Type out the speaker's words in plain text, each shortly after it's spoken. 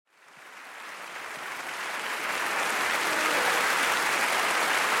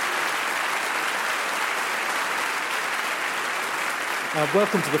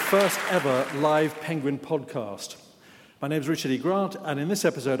Welcome to the first ever live Penguin podcast. My name is Richard E. Grant, and in this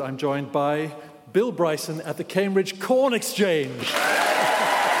episode I'm joined by Bill Bryson at the Cambridge Corn Exchange.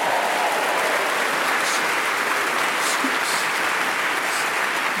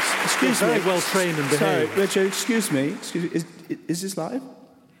 Excuse me. Very well trained and Sorry, behaved. Richard, excuse me. Is this live?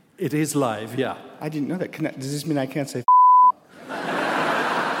 It is live, yeah. I didn't know that. Does this mean I can't say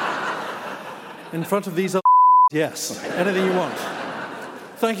In front of these yes, anything you want.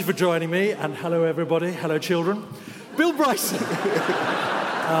 Thank you for joining me, and hello everybody, hello children. Bill Bryson.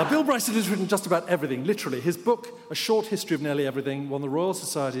 Bill Bryson has written just about everything, literally. His book, A Short History of Nearly Everything, won the Royal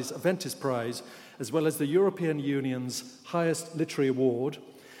Society's Aventis Prize, as well as the European Union's highest literary award.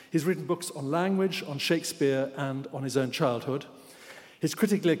 He's written books on language, on Shakespeare, and on his own childhood. His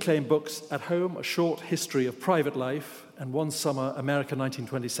critically acclaimed books, At Home, A Short History of Private Life, and One Summer, America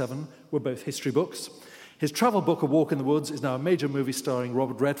 1927, were both history books. His travel book, A Walk in the Woods, is now a major movie starring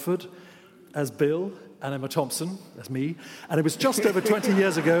Robert Redford as Bill and Emma Thompson as me. And it was just over 20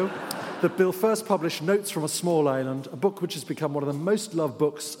 years ago that Bill first published Notes from a Small Island, a book which has become one of the most loved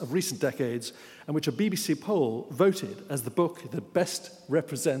books of recent decades and which a BBC poll voted as the book that best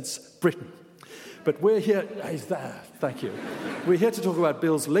represents Britain. But we're here, he's there, thank you. We're here to talk about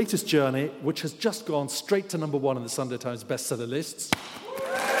Bill's latest journey, which has just gone straight to number one in the Sunday Times bestseller lists.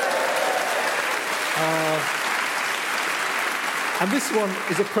 And this one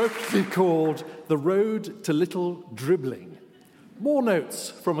is appropriately called The Road to Little Dribbling. More notes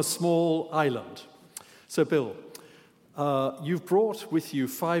from a small island. So, Bill, you've brought with you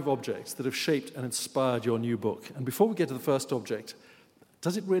 5 objects that have shaped and inspired your new book. And before we get to the first object,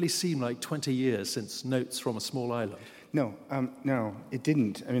 does it really seem like 20 years since Notes from a Small Island? No, it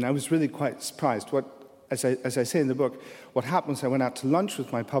didn't. I mean, I was really quite surprised. As I say in the book, what happened was I went out to lunch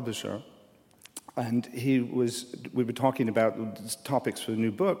with my publisher, and we were talking about topics for the new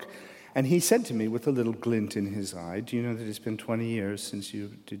book, and he said to me with a little glint in his eye, "Do you know that it's been 20 years since you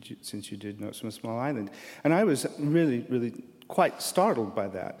did Notes from a Small Island?" And I was really, really quite startled by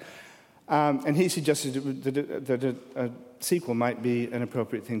that. And he suggested that a sequel might be an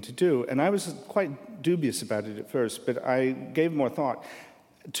appropriate thing to do. And I was quite dubious about it at first, but I gave more thought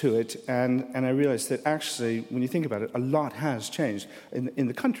to it, and I realized that actually, when you think about it, a lot has changed in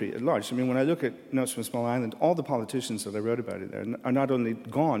the country at large. I mean, when I look at Notes from a Small Island, all the politicians that I wrote about it there are not only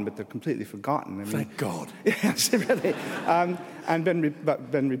gone, but they're completely forgotten. I mean, thank God. Yes, really. And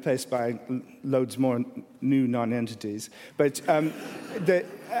been replaced by loads more new non-entities. But and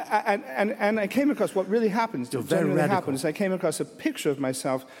I came across what really happens. Generally happens. I came across a picture of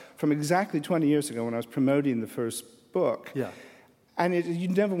myself from exactly 20 years ago when I was promoting the first book. Yeah. And you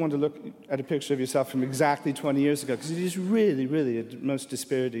never want to look at a picture of yourself from exactly 20 years ago, because it is really, really the most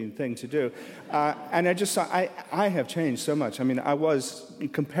dispiriting thing to do. And I just saw, I have changed so much. I mean, I was a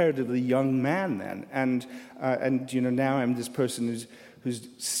comparatively young man then, and now I'm this person who's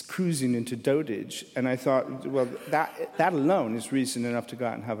cruising into dotage. And I thought, well, that alone is reason enough to go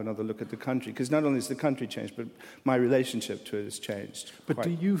out and have another look at the country, because not only has the country changed, but my relationship to it has changed. But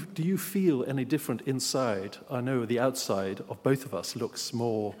do you feel any different inside? I know the outside of both of us looks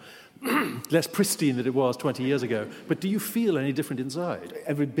more less pristine than it was 20 years ago. But do you feel any different inside?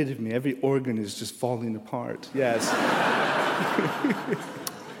 Every bit of me, every organ is just falling apart. Yes.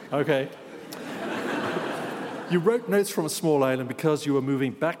 Okay. You wrote Notes from a Small Island because you were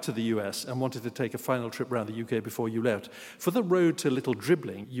moving back to the US and wanted to take a final trip around the UK before you left. For The Road to Little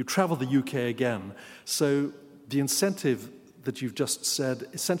Dribbling, you travelled the UK again. So the incentive that you've just said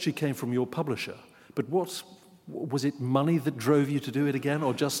essentially came from your publisher. But was it money that drove you to do it again,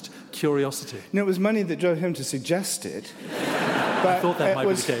 or just curiosity? No, it was money that drove him to suggest it. I thought that might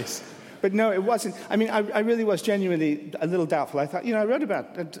be the case. But no, it wasn't. I mean, I really was genuinely a little doubtful. I thought,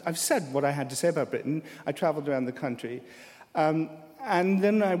 I've said what I had to say about Britain. I traveled around the country. And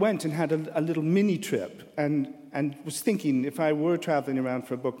then I went and had a little mini trip and was thinking, if I were traveling around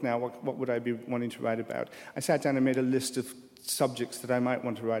for a book now, what would I be wanting to write about? I sat down and made a list of subjects that I might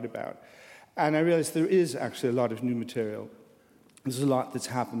want to write about. And I realized there is actually a lot of new material. There's a lot that's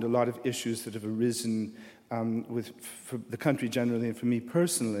happened, a lot of issues that have arisen for the country generally and for me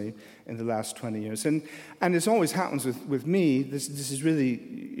personally in the last 20 years. And as always happens with me, this is really,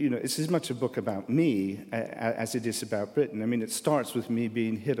 it's as much a book about me as it is about Britain. I mean, it starts with me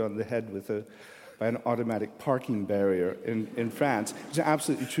being hit on the head by an automatic parking barrier in France. It's an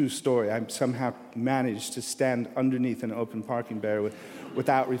absolutely true story. I somehow managed to stand underneath an open parking barrier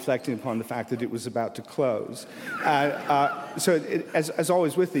without reflecting upon the fact that it was about to close. So as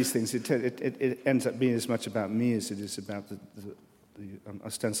always with these things, it ends up being as much about me as it is about the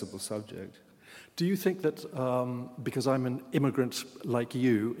ostensible subject. Do you think that, because I'm an immigrant like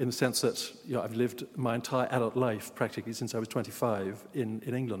you, in the sense that I've lived my entire adult life, practically since I was 25, in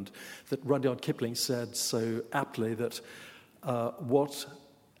England, that Rudyard Kipling said so aptly that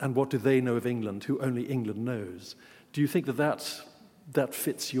what do they know of England, who only England knows? Do you think that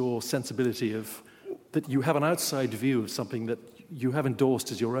fits your sensibility of, that you have an outside view of something that you have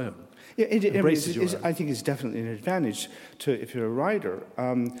endorsed as your own? Yeah, I think it's definitely an advantage if you're a writer,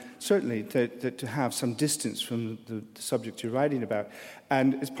 certainly to have some distance from the subject you're writing about.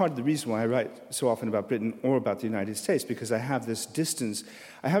 And it's part of the reason why I write so often about Britain or about the United States, because I have this distance.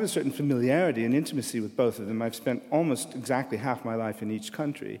 I have a certain familiarity and intimacy with both of them. I've spent almost exactly half my life in each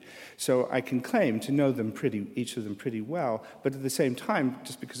country. So I can claim to know each of them pretty well. But at the same time,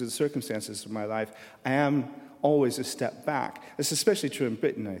 just because of the circumstances of my life, I am always a step back. It's especially true in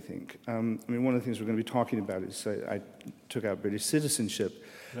Britain, I think. One of the things we're going to be talking about is I took out British citizenship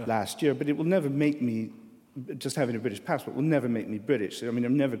last year, but it will never make me, just having a British passport will never make me British.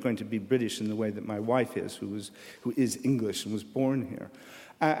 I'm never going to be British in the way that my wife is, who is English and was born here.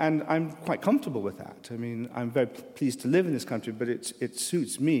 And I'm quite comfortable with that. I'm very pleased to live in this country, but it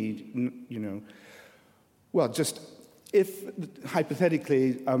suits me, just if,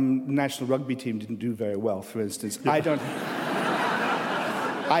 hypothetically, the national rugby team didn't do very well, for instance, I don't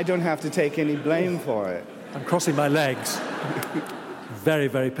have to take any blame for it. I'm crossing my legs. Very,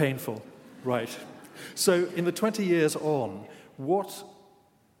 very painful. Right. So in the 20 years on, I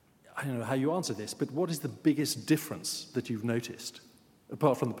don't know how you answer this, but what is the biggest difference that you've noticed,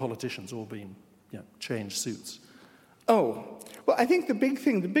 apart from the politicians all being changed suits? Oh, well, I think the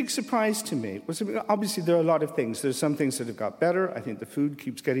big surprise to me was, obviously there are a lot of things. There's some things that have got better. I think the food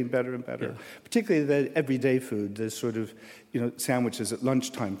keeps getting better and better, particularly the everyday food, the sort of, sandwiches at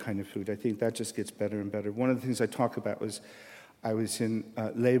lunchtime kind of food. I think that just gets better and better. One of the things I talk about was I was in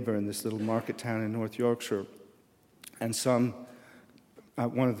Labour in this little market town in North Yorkshire, and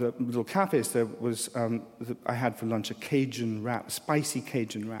one of the little cafes there was, I had for lunch a Cajun wrap, spicy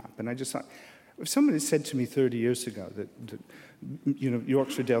Cajun wrap, and I just thought, if somebody said to me 30 years ago that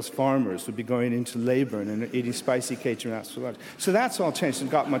Yorkshire Dale's farmers would be going into labour and eating spicy Cajun wraps for lunch. So that's all changed and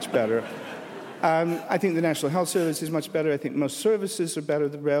got much better. I think the National Health Service is much better. I think most services are better,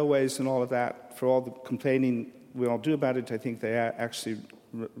 the railways and all of that. For all the complaining we all do about it, I think they actually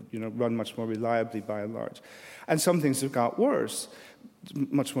run much more reliably by and large. And some things have got worse.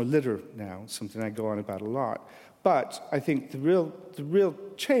 Much more litter now, something I go on about a lot. But I think the real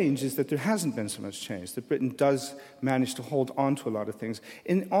change is that there hasn't been so much change, that Britain does manage to hold on to a lot of things,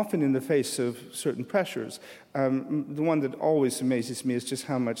 often in the face of certain pressures. The one that always amazes me is just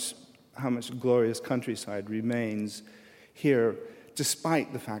how much glorious countryside remains here,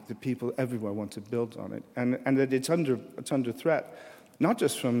 despite the fact that people everywhere want to build on it, and that it's under threat, not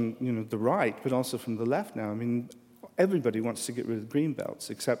just from the right, but also from the left now. Everybody wants to get rid of green belts,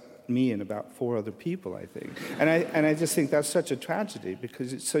 except me and about 4 other people, I think. And I just think that's such a tragedy,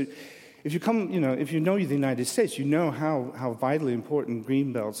 because it's so. If you know the United States, you know how vitally important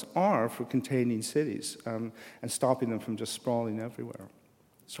green belts are for containing cities and stopping them from just sprawling everywhere.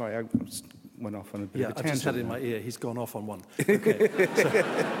 Sorry, I went off on a bit of a tangent. I just had it in my ear. He's gone off on one. Okay,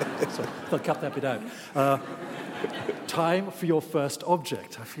 so I'll cut that bit out. Time for your first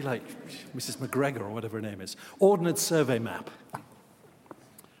object. I feel like Mrs. McGregor, or whatever her name is. Ordnance Survey Map.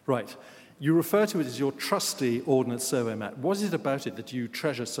 Right. You refer to it as your trusty Ordnance Survey Map. What is it about it that you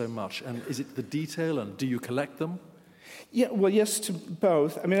treasure so much? And is it the detail, and do you collect them? Yeah, well, yes to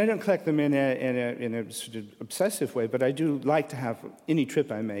both. I don't collect them in a sort of obsessive way, but I do like to have any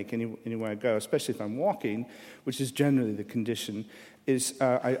trip I make, anywhere I go, especially if I'm walking, which is generally the condition,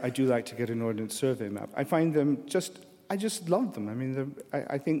 I do like to get an Ordnance Survey Map. I find them I just love them.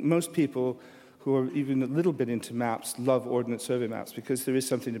 I think most people who are even a little bit into maps love Ordnance Survey Maps because there is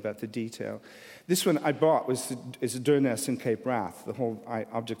something about the detail. This one I bought is a Durness in Cape Wrath. The whole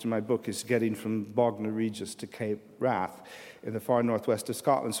object in my book is getting from Bognor Regis to Cape Wrath in the far northwest of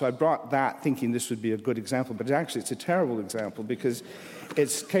Scotland. So I brought that thinking this would be a good example, but actually it's a terrible example because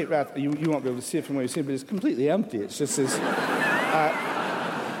it's Cape Wrath. You won't be able to see it from where you see it, but it's completely empty. It's just this.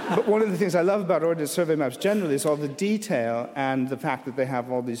 But one of the things I love about Ordnance Survey Maps generally is all the detail and the fact that they have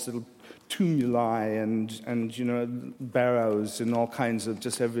all these little tumuli and barrows and all kinds of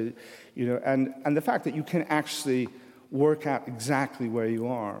just every, and the fact that you can actually work out exactly where you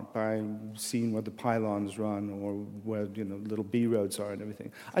are by seeing where the pylons run or where little B roads are and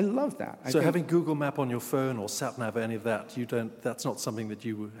everything. I love that. So having Google Map on your phone or SatNav, any of that, that's not something that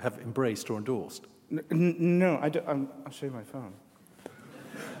you have embraced or endorsed? No, I don't. I'll show you my phone.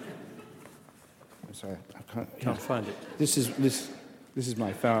 I'm sorry, I can't find it. This is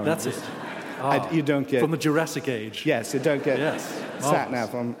my phone. That's it. You don't get... From the Jurassic Age. Yes, you don't get sat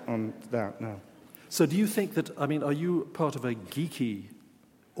marvelous. nav on that, no. So do you think that, are you part of a geeky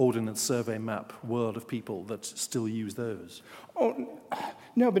Ordnance Survey map world of people that still use those? Oh,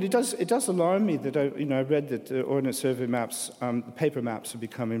 no, but it does alarm me that I read that the Ordnance Survey maps, the paper maps, are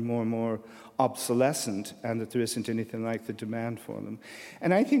becoming more and more obsolescent, and that there isn't anything like the demand for them.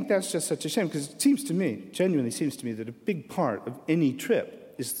 And I think that's just such a shame, because it seems to me, genuinely seems to me, that a big part of any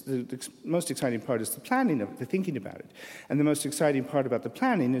trip is the most exciting part is the planning of it, the thinking about it. And the most exciting part about the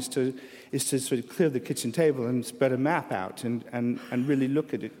planning is to sort of clear the kitchen table and spread a map out and really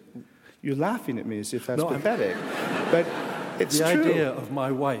look at it. You're laughing at me as if that's pathetic. But it's the true. idea of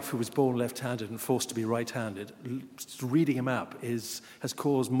my wife, who was born left-handed and forced to be right-handed, reading a map has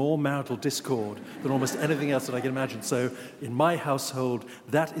caused more marital discord than almost anything else that I can imagine. So in my household,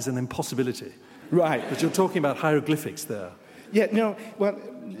 that is an impossibility. Right. But you're talking about hieroglyphics there. Yeah, no, well,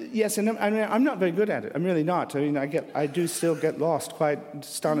 yes, and I'm not very good at it. I'm really not. I mean, I do still get lost quite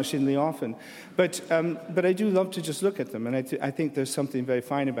astonishingly often. But I do love to just look at them, and I think there's something very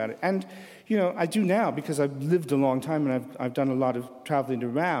fine about it. And, I do now, because I've lived a long time and I've done a lot of traveling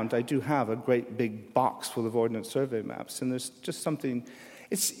around, I do have a great big box full of Ordnance Survey maps, and there's just something...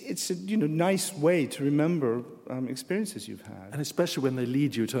 It's a nice way to remember experiences you've had. And especially when they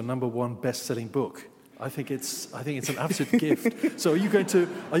lead you to a #1 best-selling book. I think it's an absolute gift. So are you going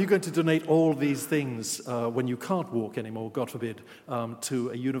to donate all these things when you can't walk anymore, God forbid,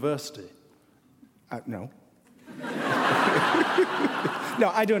 to a university? No. No,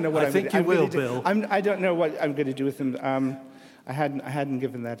 I don't know what I think you will, Bill. I don't know what I'm going to do with them. I hadn't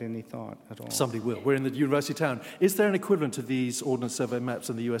given that any thought at all. Somebody will. We're in the university town. Is there an equivalent to these Ordnance Survey maps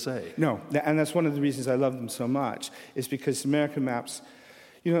in the USA? No, and that's one of the reasons I love them so much, is because American maps...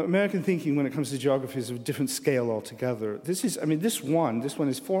 American thinking when it comes to geography is of a different scale altogether. This one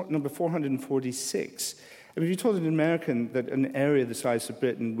is number 446. If you told an American that an area the size of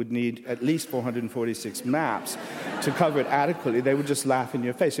Britain would need at least 446 maps to cover it adequately, they would just laugh in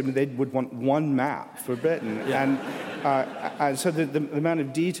your face. They would want one map for Britain. Yeah. And so the amount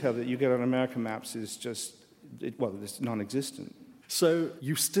of detail that you get on American maps is just, it's non-existent. So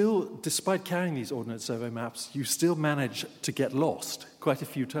you still, despite carrying these Ordnance Survey maps, you still manage to get lost quite a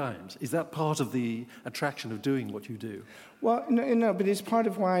few times. Is that part of the attraction of doing what you do? Well, no, but it's part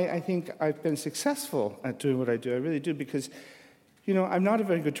of why I think I've been successful at doing what I do. I really do, because, I'm not a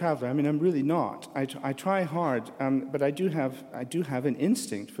very good traveler. I'm really not. I try hard, but I do have an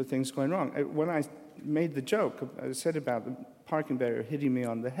instinct for things going wrong. When I made the joke, I said about the parking barrier hitting me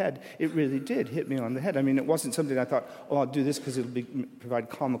on the head, it really did hit me on the head. It wasn't something I thought, I'll do this because it'll provide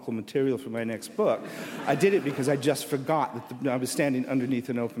comical material for my next book. I did it because I just forgot that I was standing underneath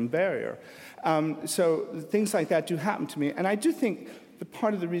an open barrier. So things like that do happen to me. And I do think that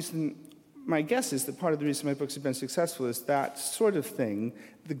part of the reason, my guess is that part of the reason my books have been successful is that sort of thing,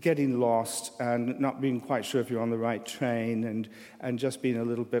 the getting lost and not being quite sure if you're on the right train and just being a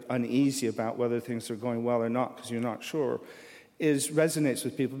little bit uneasy about whether things are going well or not because you're not sure, resonates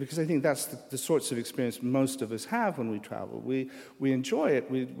with people, because I think that's the sorts of experience most of us have when we travel. We enjoy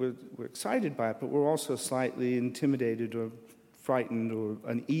it, we're excited by it, but we're also slightly intimidated or frightened or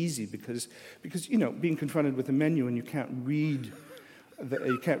uneasy because being confronted with a menu and you can't read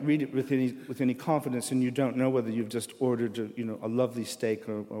it with any confidence, and you don't know whether you've just ordered a lovely steak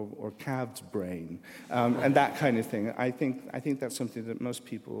or calf's brain and that kind of thing. I think that's something that most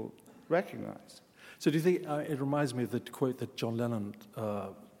people recognize. So do you think, it reminds me of the quote that John Lennon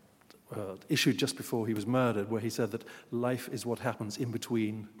issued just before he was murdered, where he said that life is what happens in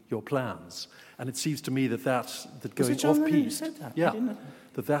between your plans. And it seems to me that going off-piste,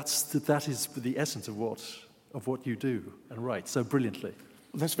 that is the essence of what you do and write so brilliantly.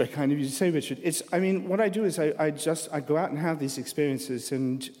 That's very kind of you to say, Richard. What I do is I go out and have these experiences,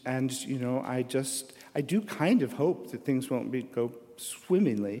 and I do kind of hope that things won't go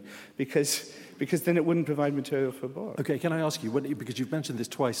swimmingly, because then it wouldn't provide material for a book. Okay, can I ask you, because you've mentioned this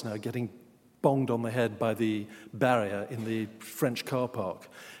twice now, getting bonged on the head by the barrier in the French car park,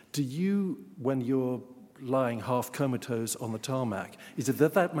 do you, when you're lying half comatose on the tarmac, is it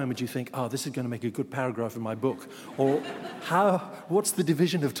at that moment you think, this is going to make a good paragraph in my book? Or what's the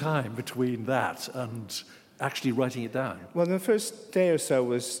division of time between that and actually writing it down? Well, the first day or so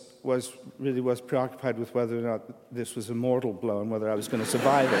was preoccupied with whether or not this was a mortal blow and whether I was going to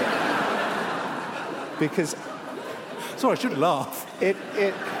survive it. Because... Sorry, I shouldn't laugh. It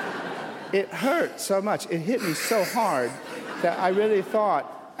hurt so much. It hit me so hard that I really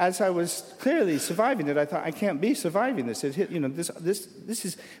thought, as I was clearly surviving it, I thought, I can't be surviving this. It hit, it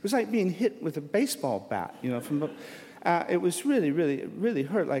was like being hit with a baseball bat, It was really, really, really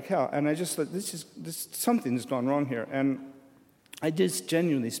hurt like hell. And I just thought, something's gone wrong here. And I did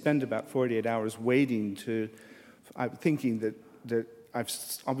genuinely spend about 48 hours waiting thinking that I've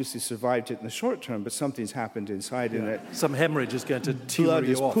obviously survived it in the short term, but something's happened inside in it. Some hemorrhage is going to tumor Blood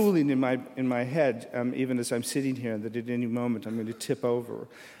you is off. pooling in my head, even as I'm sitting here, and that at any moment I'm going to tip over,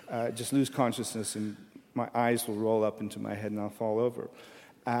 just lose consciousness, and my eyes will roll up into my head and I'll fall over.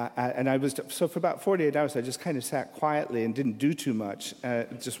 So for about 48 hours, I just kind of sat quietly and didn't do too much,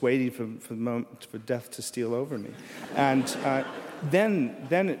 just waiting for the moment for death to steal over me. And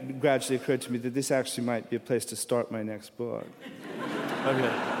then it gradually occurred to me that this actually might be a place to start my next book.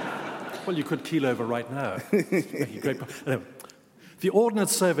 Okay. Well, you could keel over right now. Great. The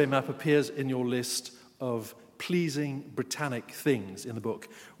Ordnance Survey map appears in your list of pleasing Britannic things in the book.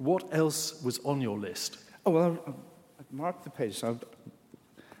 What else was on your list? Oh, well, I've marked the page, so I'll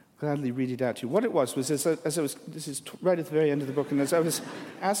gladly read it out to you. What it was as I was, this is right at the very end of the book, and as I was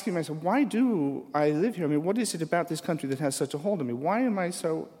asking myself, why do I live here? I mean, what is it about this country that has such a hold on me? Why am I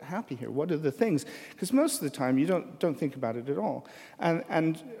so happy here? What are the things? Because most of the time, you don't think about it at all.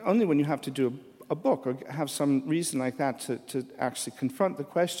 And only when you have to do a book or have some reason like that to actually confront the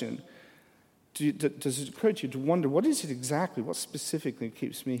question, does it occur to you to wonder, what is it exactly, what specifically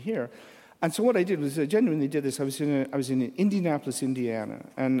keeps me here? And so what I did was, I genuinely did this. I was in Indianapolis, Indiana,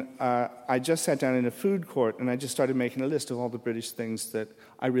 and I just sat down in a food court, and I just started making a list of all the British things that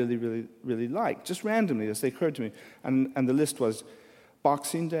I really, really, really liked, just randomly as they occurred to me. And the list was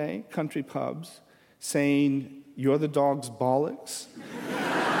Boxing Day, country pubs, saying, "You're the dog's bollocks,"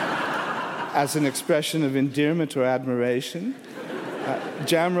 as an expression of endearment or admiration,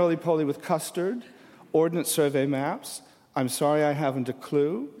 jam roly-poly with custard, Ordnance Survey maps, "I'm sorry I haven't a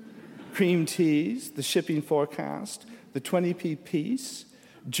clue," cream teas, the shipping forecast, the 20p piece,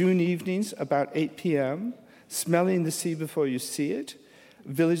 June evenings about 8 p.m., smelling the sea before you see it,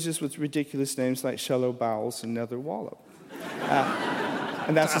 villages with ridiculous names like Shallow Bowels and Nether Wallop.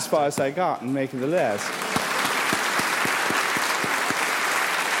 And that's as far as I got in making the list.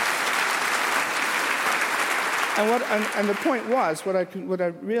 And the point was, what I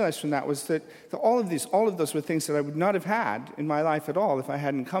realized from that was that all of those were things that I would not have had in my life at all if I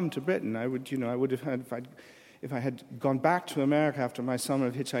hadn't come to Britain. I would have had, if I had gone back to America after my summer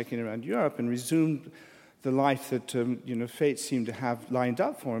of hitchhiking around Europe and resumed the life that fate seemed to have lined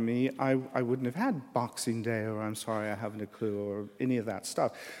up for me, I wouldn't have had Boxing Day or I'm sorry I haven't a clue or any of that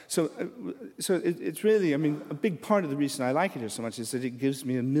stuff. So it's really, I mean, a big part of the reason I like it here so much is that it gives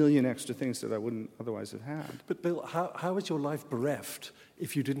me a million extra things that I wouldn't otherwise have had. But Bill, how is your life bereft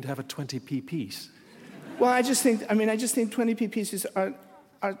if you didn't have a 20p piece? Well, I just think 20p pieces are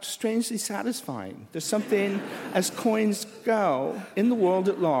strangely satisfying. There's something, as coins go, in the world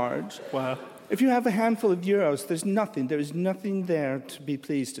at large. Wow. If you have a handful of euros, there is nothing there to be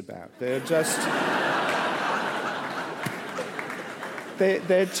pleased about. They're just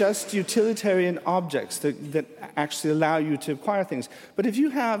they're just utilitarian objects that actually allow you to acquire things. But if you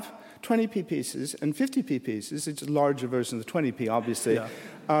have 20p pieces and 50p pieces, it's a larger version of the 20p, obviously. Yeah.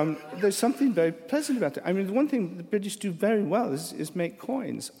 There's something very pleasant about that. I mean, the one thing the British do very well is make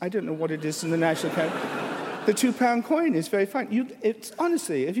coins. I don't know what it is in the national currency. The £2 coin is very fine.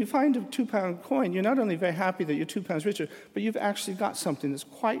 Honestly, if you find a £2 coin, you're not only very happy that you're £2 richer, but you've actually got something that's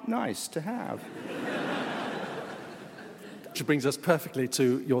quite nice to have. Which brings us perfectly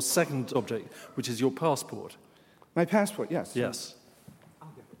to your second object, which is your passport. My passport, yes. Yes.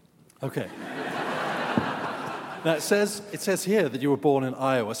 Okay. Now, it says here that you were born in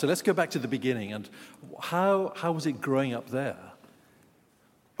Iowa, so let's go back to the beginning. And how was it growing up there?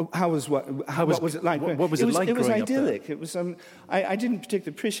 What was it like? What was it like growing up there? It was idyllic. It was. I didn't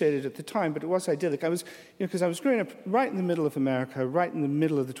particularly appreciate it at the time, but it was idyllic. I was, because I was growing up right in the middle of America, right in the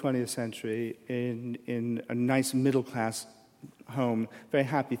middle of the 20th century, in a nice middle class home, very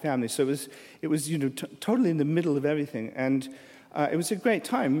happy family. So it was totally in the middle of everything, and it was a great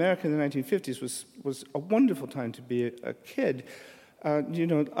time. America in the 1950s was a wonderful time to be a kid.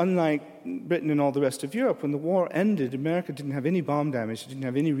 Unlike Britain and all the rest of Europe, when the war ended, America didn't have any bomb damage, it didn't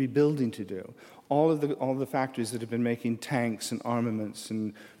have any rebuilding to do. All of the factories that had been making tanks and armaments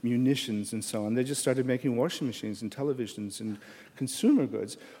and munitions and so on, they just started making washing machines and televisions and consumer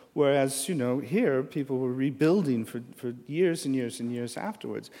goods. Whereas, here people were rebuilding for years and years and years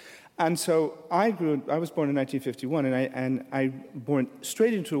afterwards. And so I was born in 1951, and I born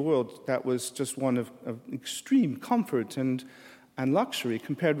straight into a world that was just one of extreme comfort and luxury,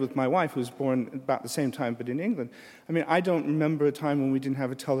 compared with my wife, who was born about the same time, but in England. I mean, I don't remember a time when we didn't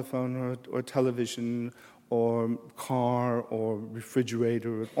have a telephone or television or car or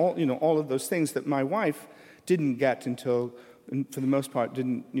refrigerator, or all of those things that my wife didn't get until, and for the most part,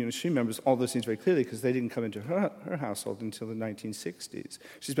 didn't, she remembers all those things very clearly because they didn't come into her household until the 1960s.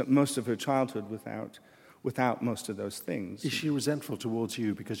 She spent most of her childhood without most of those things. Is she resentful towards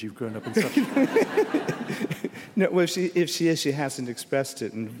you because you've grown up in such... No, well, if she is, she hasn't expressed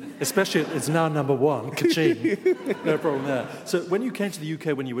it. And especially, it's now number one, ka-ching. No problem there. So when you came to the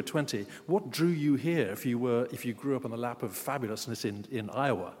UK when you were 20, what drew you here if you grew up on the lap of fabulousness in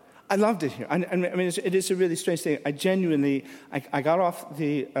Iowa? I loved it here. I mean, it is a really strange thing. I got off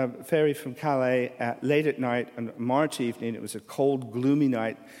the ferry from Calais late at night on a March evening. It was a cold, gloomy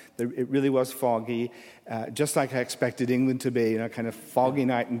night. It really was foggy, just like I expected England to be, kind of foggy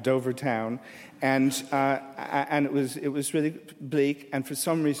night in Dover town. And it was really bleak, and for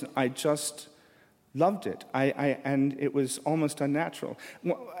some reason I just loved it. And it was almost unnatural.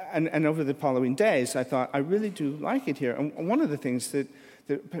 And over the following days, I thought, I really do like it here. And one of the things that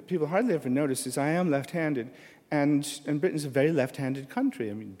people hardly ever notice is I am left-handed, and Britain's a very left-handed country.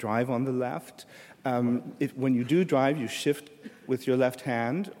 I mean, drive on the left. When you do drive, you shift with your left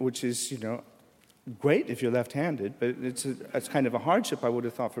hand, which is, great if you're left-handed, but it's kind of a hardship, I would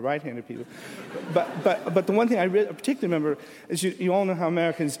have thought, for right-handed people. But the one thing I particularly remember is you all know how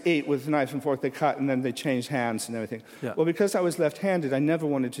Americans eat with a knife and fork. They cut and then they change hands and everything. Yeah. Well, because I was left-handed, I never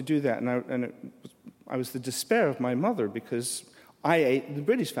wanted to do that, I was the despair of my mother because I ate the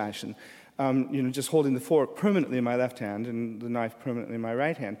British fashion, just holding the fork permanently in my left hand and the knife permanently in my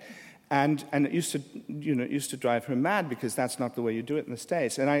right hand. And it used to drive her mad because that's not the way you do it in the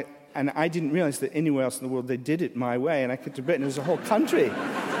States. And I didn't realize that anywhere else in the world they did it my way. And I came to Britain, there's a whole country.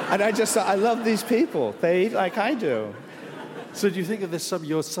 And I just thought, I love these people. They eat like I do. So do you think that there's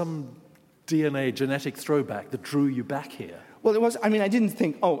some DNA genetic throwback that drew you back here? Well, it was, I didn't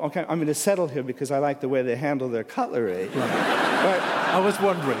think, okay, I'm going to settle here because I like the way they handle their cutlery. Right. But I was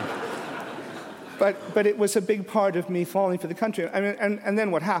wondering. But it was a big part of me falling for the country. And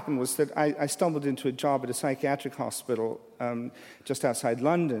then what happened was that I stumbled into a job at a psychiatric hospital just outside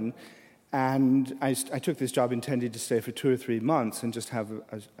London, and I took this job intending to stay for 2 or 3 months and just have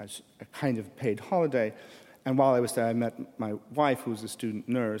a kind of paid holiday. And while I was there, I met my wife, who was a student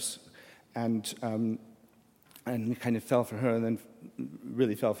nurse, and kind of fell for her, and then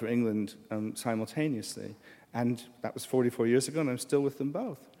really fell for England simultaneously. And that was 44 years ago, and I'm still with them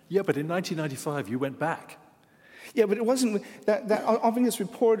both. Yeah, but in 1995, you went back. Yeah, but it wasn't... That often gets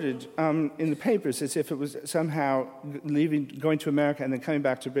reported in the papers as if it was somehow going to America and then coming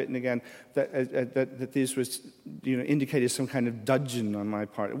back to Britain again, that this was, indicated some kind of dudgeon on my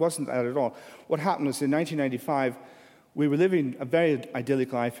part. It wasn't that at all. What happened was in 1995, we were living a very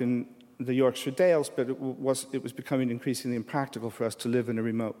idyllic life in the Yorkshire Dales, but it was becoming increasingly impractical for us to live in a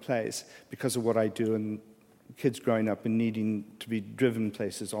remote place because of what I do and kids growing up and needing to be driven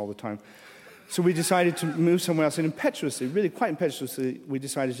places all the time. So we decided to move somewhere else, and impetuously, really quite impetuously, we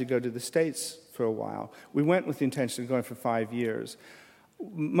decided to go to the States for a while. We went with the intention of going for 5 years,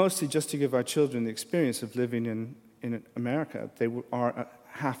 mostly just to give our children the experience of living in America. They are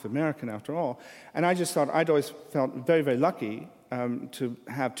half American after all. And I just thought I'd always felt very, very lucky to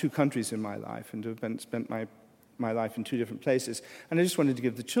have 2 countries in my life and to have spent my life in 2 different places. And I just wanted to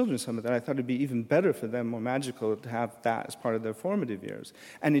give the children some of that. I thought it'd be even better for them, more magical, to have that as part of their formative years.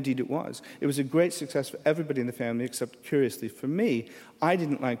 And indeed it was. It was a great success for everybody in the family, except, curiously, for me. I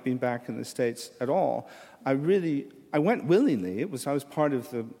didn't like being back in the States at all. I went willingly. I was part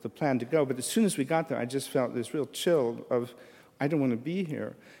of the plan to go. But as soon as we got there, I just felt this real chill of, I don't want to be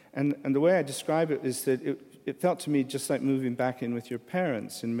here. And the way I describe it is that it felt to me just like moving back in with your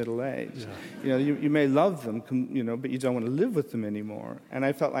parents in middle age. Yeah. You may love them, but you don't want to live with them anymore. And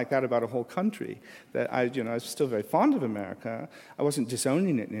I felt like that about a whole country. That I was still very fond of America. I wasn't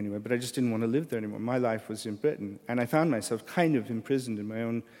disowning it in any way, but I just didn't want to live there anymore. My life was in Britain, and I found myself kind of imprisoned in my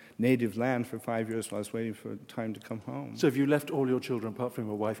own native land for 5 years while I was waiting for time to come home. So have you left all your children, apart from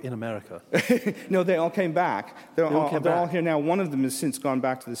your wife, in America? No, they all came back. They're all here now. One of them has since gone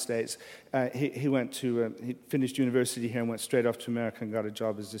back to the States. He finished university here and went straight off to America and got a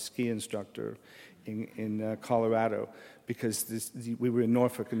job as a ski instructor in Colorado, because we were in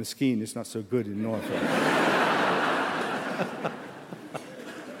Norfolk and the skiing is not so good in Norfolk.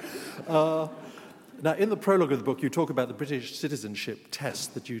 Now, in the prologue of the book, you talk about the British citizenship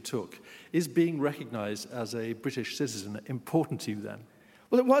test that you took. Is being recognized as a British citizen important to you then?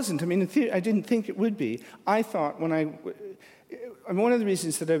 Well, it wasn't. In theory, I didn't think it would be. I thought one of the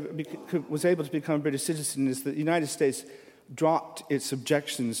reasons that I was able to become a British citizen is that the United States dropped its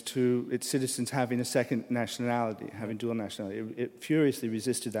objections to its citizens having a second nationality, having dual nationality. It furiously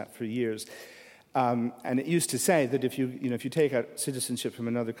resisted that for years. And it used to say that if you take out citizenship from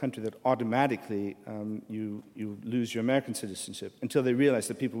another country, that automatically you lose your American citizenship, until they realized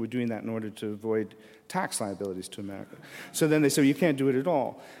that people were doing that in order to avoid tax liabilities to America. So then they said, you can't do it at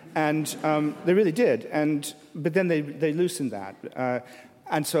all. And they really did. But then they loosened that.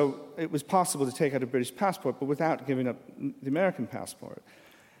 And so it was possible to take out a British passport, but without giving up the American passport.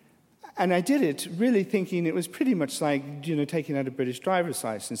 And I did it really thinking it was pretty much like, taking out a British driver's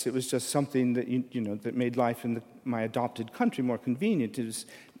license. It was just something that, that made life in my adopted country more convenient. It's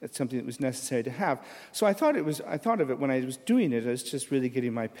something that was necessary to have. So I thought of it when I was doing it as just really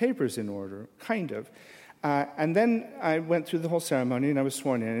getting my papers in order, kind of. And then I went through the whole ceremony, and I was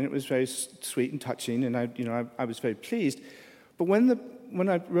sworn in, and it was very sweet and touching, and I was very pleased. But when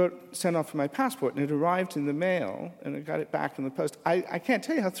I sent off for my passport and it arrived in the mail and I got it back in the post, I can't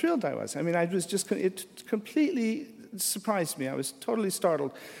tell you how thrilled I was. I mean, it completely surprised me. I was totally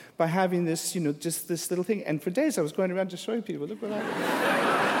startled by having this, just this little thing. And for days I was going around just showing people, look what I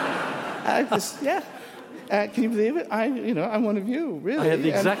yeah. Can you believe it? I'm one of you, really. I had the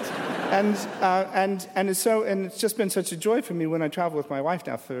exact... And it's just been such a joy for me when I travel with my wife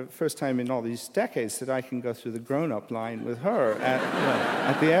now for the first time in all these decades that I can go through the grown-up line with her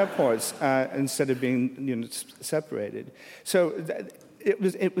at the airports instead of being separated. So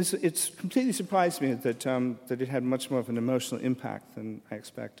it's completely surprised me that it had much more of an emotional impact than I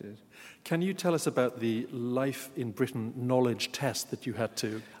expected. Can you tell us about the Life in Britain knowledge test that you had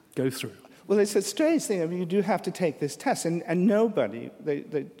to go through? Well, it's a strange thing. I mean, you do have to take this test, and nobody,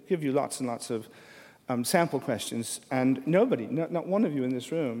 they give you lots and lots of sample questions, and nobody, not one of you in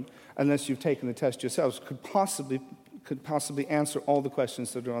this room, unless you've taken the test yourselves, could possibly answer all the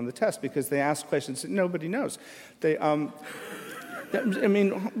questions that are on the test, because they ask questions that nobody knows. They,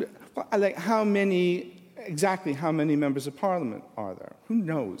 exactly how many members of Parliament are there? Who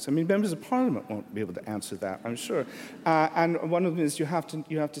knows? I mean, members of Parliament won't be able to answer that, I'm sure. And one of them is you have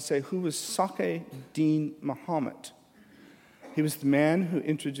to say, who was Saqi-Din Muhammad? He was the man who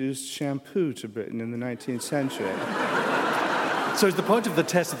introduced shampoo to Britain in the 19th century. So is the point of the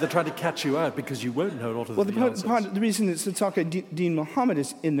test that they're trying to catch you out because you won't know a lot of the answers? The reason that Saqi-Din Muhammad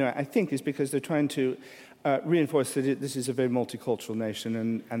is in there, I think, is because they're trying to reinforce that this is a very multicultural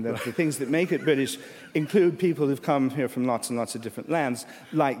nation, and that the things that make it British include people who've come here from lots and lots of different lands,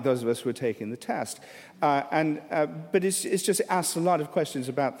 like those of us who are taking the test. But it's just asks a lot of questions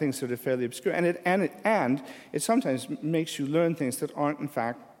about things that are fairly obscure, and it sometimes makes you learn things that aren't, in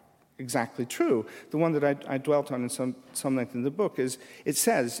fact, exactly true. The one that I dwelt on in some length in the book is,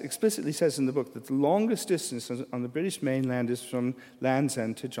 explicitly says in the book that the longest distance on the British mainland is from Land's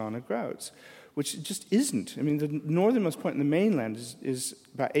End to John O'Groats, which it just isn't. I mean, the northernmost point in the mainland is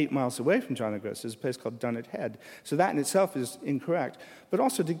about 8 miles away from John O'Groats. There's a place called Dunnet Head. So that in itself is incorrect. But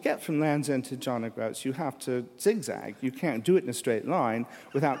also, to get from Land's End to John O'Groats, you have to zigzag. You can't do it in a straight line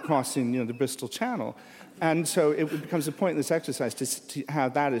without crossing, the Bristol Channel. And so it becomes a pointless exercise to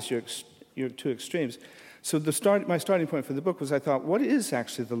have that as your two extremes. So my starting point for the book was, I thought, what is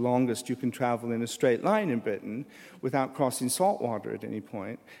actually the longest you can travel in a straight line in Britain without crossing salt water at any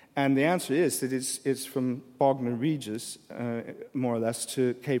point? And the answer is that it's from Bognor Regis, more or less,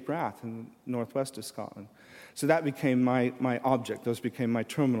 to Cape Wrath in the northwest of Scotland. So that became my object. Those became my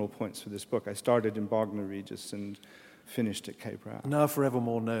terminal points for this book. I started in Bognor Regis and finished at Cape Wrath. Now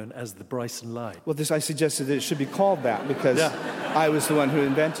forevermore known as the Bryson Line. Well, I suggested that it should be called that because I was the one who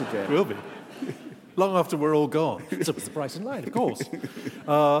invented it. It will be. Long after we're all gone. So it's the Bryson Line, of course.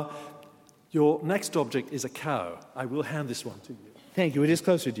 Your next object is a cow. I will hand this one to you. Thank you. It is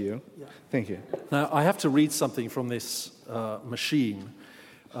closer to you. Yeah. Thank you. Now, I have to read something from this machine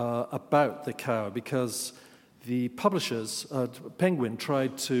about the cow, because the publishers, Penguin,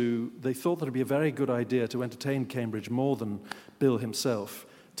 they thought that it would be a very good idea to entertain Cambridge more than Bill himself,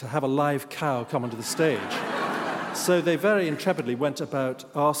 to have a live cow come onto the stage. So they very intrepidly went about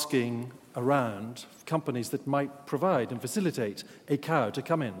asking around companies that might provide and facilitate a cow to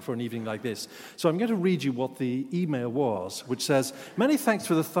come in for an evening like this. So I'm going to read you what the email was, which says, "Many thanks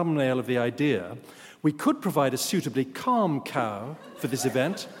for the thumbnail of the idea. We could provide a suitably calm cow for this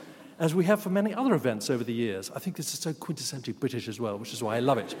event, as we have for many other events over the years." I think this is so quintessentially British as well, which is why I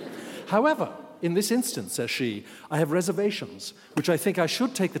love it. "However, in this instance," says she, "I have reservations, which I think I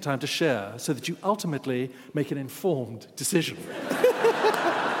should take the time to share so that you ultimately make an informed decision.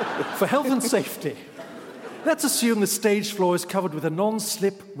 For health and safety, let's assume the stage floor is covered with a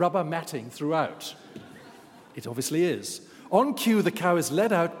non-slip rubber matting throughout. It obviously is. On cue, the cow is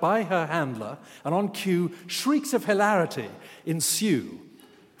led out by her handler, and on cue, shrieks of hilarity ensue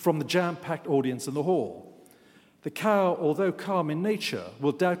from the jam-packed audience in the hall. The cow, although calm in nature,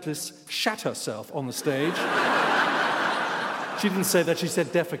 will doubtless shat herself on the stage. She didn't say that, she said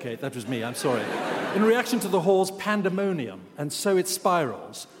defecate. That was me, I'm sorry. In reaction to the hall's pandemonium, and so it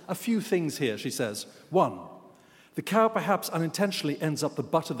spirals. A few things here, she says. 1, the cow perhaps unintentionally ends up the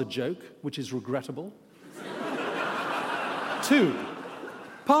butt of the joke, which is regrettable. 2,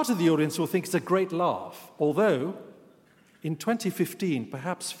 part of the audience will think it's a great laugh, although in 2015,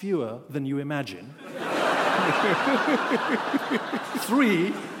 perhaps fewer than you imagine.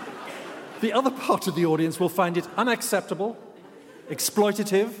 3, the other part of the audience will find it unacceptable,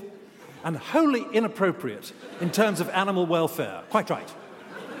 exploitative, and wholly inappropriate in terms of animal welfare. Quite right.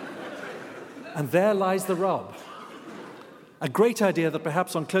 And there lies the rub. A great idea that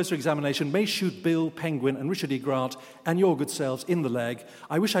perhaps on closer examination may shoot Bill, Penguin, and Richard E. Grant and your good selves in the leg.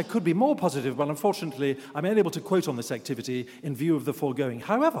 I wish I could be more positive, but unfortunately I'm unable to quote on this activity in view of the foregoing.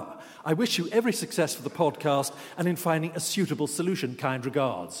 However, I wish you every success for the podcast and in finding a suitable solution. Kind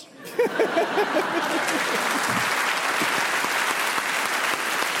regards.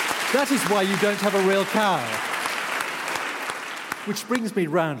 That is why you don't have a real cow. Which brings me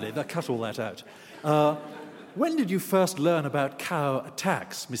roundly, cut all that out. When did you first learn about cow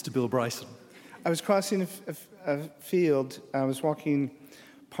attacks, Mr. Bill Bryson? I was crossing a field. I was walking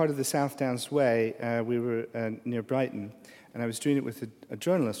part of the South Downs Way. We were near Brighton, and I was doing it with a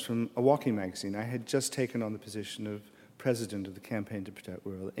journalist from a walking magazine. I had just taken on the position of president of the Campaign to Protect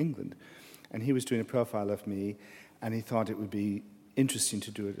Rural England, and he was doing a profile of me, and he thought it would be interesting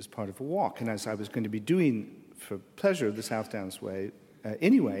to do it as part of a walk. And as I was going to be doing for pleasure the South Downs Way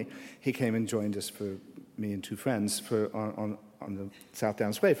anyway, he came and joined us, for me and two friends, on the South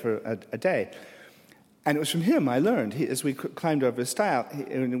Downs Way for a day. And it was from him I learned. As we climbed over a stile,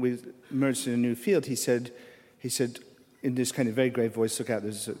 and we emerged in a new field, he said, in this kind of very grave voice, look out,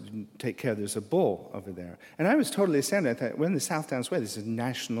 take care, there's a bull over there. And I was totally astounded. I thought, we're in the South Downs Way, this is a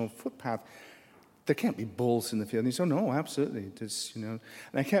national footpath. There can't be bulls in the field. And he said, oh, no, absolutely. And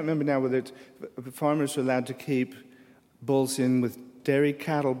I can't remember now whether farmers are allowed to keep bulls in with dairy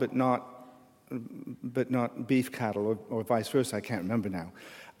cattle, but not beef cattle, or vice versa. I can't remember now,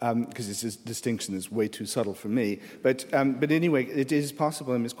 because this distinction is way too subtle for me. But anyway, it is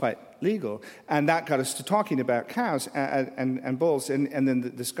possible and it's quite legal. And that got us to talking about cows and bulls. And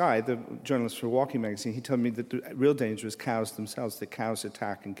then this guy, the journalist for Walking Magazine, he told me that the real danger is cows themselves. That cows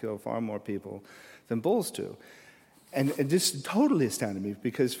attack and kill far more people than bulls do. And this totally astounded me,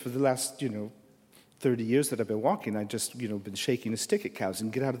 because for the last, 30 years that I've been walking, I've just, been shaking a stick at cows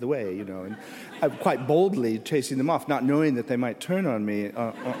and get out of the way, and I'm quite boldly chasing them off, not knowing that they might turn on me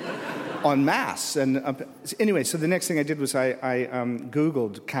en masse. And anyway, so the next thing I did was I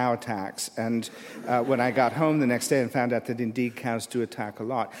Googled cow attacks, and when I got home the next day and found out that indeed cows do attack a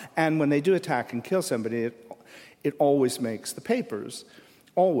lot. And when they do attack and kill somebody, it always makes the papers.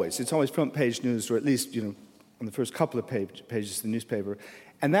 Always. It's always front page news, or at least, on the first couple of pages of the newspaper.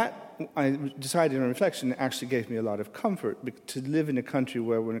 And that, I decided on reflection, actually gave me a lot of comfort, to live in a country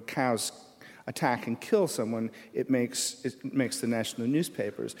where when cows attack and kill someone, it makes the national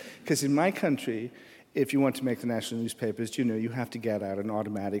newspapers. Because in my country, if you want to make the national newspapers, you have to get out an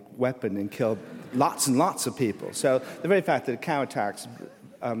automatic weapon and kill lots and lots of people. So the very fact that cow attacks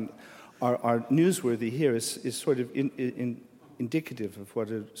are newsworthy here is sort of indicative of what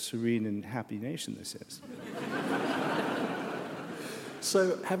a serene and happy nation this is.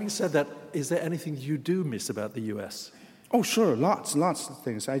 So, having said that, is there anything you do miss about the US? Oh, sure, lots of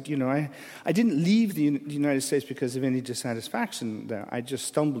things. I didn't leave the United States because of any dissatisfaction there. I just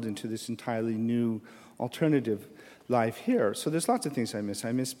stumbled into this entirely new alternative life here. So there's lots of things I miss.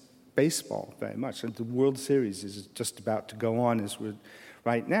 I miss baseball very much. The World Series is just about to go on as we're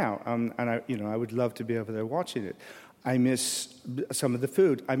right now, and I would love to be over there watching it. I miss some of the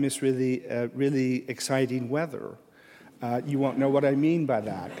food. I miss really exciting weather. You won't know what I mean by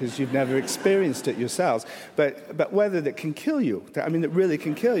that, because you've never experienced it yourselves. But weather that can kill you, that really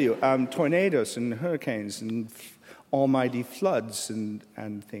can kill you. Tornadoes and hurricanes and almighty floods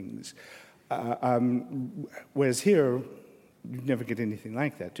and things. Whereas here, you never get anything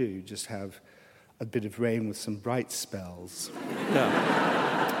like that, do you? You just have a bit of rain with some bright spells.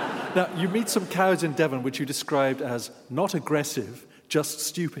 Now, you meet some cows in Devon which you described as not aggressive, just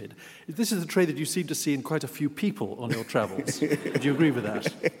stupid. This is a trait that you seem to see in quite a few people on your travels. Do you agree with that?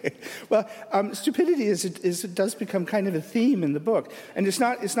 Well, stupidity does become kind of a theme in the book. And it's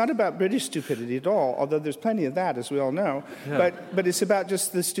not about British stupidity at all, although there's plenty of that, as we all know. Yeah. But it's about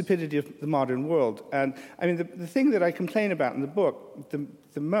just the stupidity of the modern world. And the thing that I complain about in the book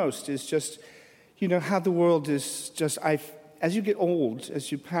the most is just, how the world is just... As you get old,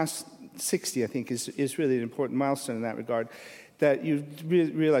 as you pass 60, I think, is really an important milestone in that regard, that you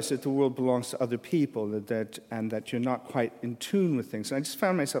realize that the world belongs to other people and that you're not quite in tune with things. And I just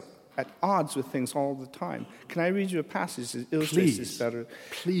found myself at odds with things all the time. Can I read you a passage that illustrates this better?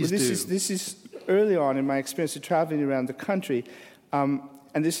 Please do. This is early on in my experience of traveling around the country, and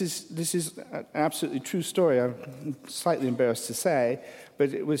this is an absolutely true story. I'm slightly embarrassed to say,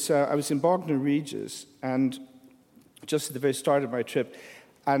 but it was I was in Bognor Regis, and just at the very start of my trip,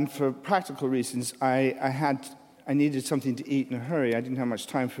 and for practical reasons, I needed something to eat in a hurry. I didn't have much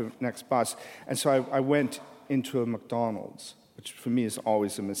time for the next bus, and so I went into a McDonald's, which for me is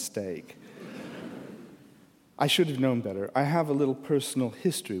always a mistake. I should have known better. I have a little personal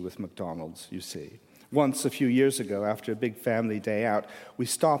history with McDonald's, you see. Once, a few years ago, after a big family day out, we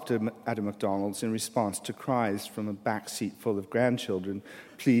stopped at a McDonald's in response to cries from a back seat full of grandchildren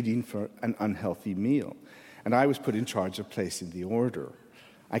pleading for an unhealthy meal. And I was put in charge of placing the order.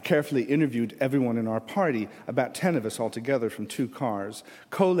 I carefully interviewed everyone in our party, about 10 of us altogether from 2 cars,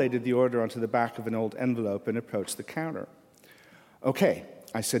 collated the order onto the back of an old envelope, and approached the counter. "Okay,"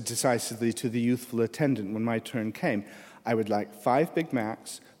 I said decisively to the youthful attendant when my turn came. "I would like 5 Big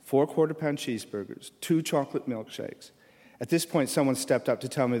Macs, 4 quarter-pound cheeseburgers, 2 chocolate milkshakes." At this point, someone stepped up to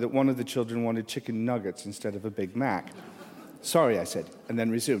tell me that one of the children wanted chicken nuggets instead of a Big Mac. "Sorry," I said, and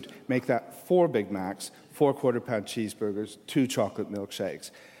then resumed. "Make that 4 Big Macs, 4 quarter-pound cheeseburgers, 2 chocolate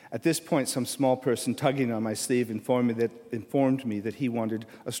milkshakes." At this point, some small person tugging on my sleeve informed me that he wanted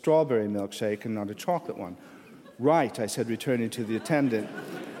a strawberry milkshake and not a chocolate one. "Right," I said, returning to the attendant.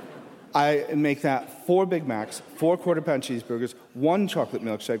 "I make that 4 Big Macs, 4 quarter-pound cheeseburgers, 1 chocolate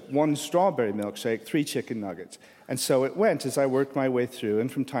milkshake, 1 strawberry milkshake, 3 chicken nuggets." And so it went as I worked my way through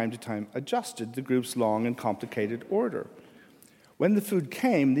and from time to time adjusted the group's long and complicated order. When the food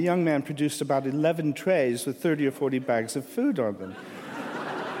came, the young man produced about 11 trays with 30 or 40 bags of food on them.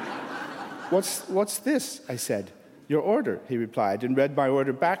 What's this?" I said. "Your order," he replied, and read my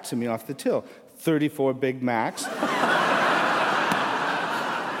order back to me off the till. 34 Big Macs,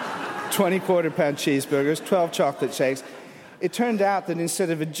 20 quarter-pound cheeseburgers, 12 chocolate shakes. It turned out that instead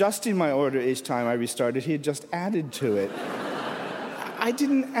of adjusting my order each time I restarted, he had just added to it. I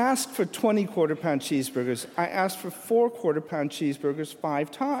didn't ask for 20 quarter-pound cheeseburgers. I asked for 4 quarter-pound cheeseburgers 5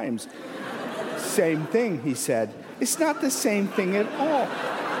 times. "Same thing," he said. "It's not the same thing at all.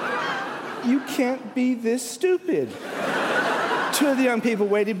 You can't be this stupid." 2 of the young people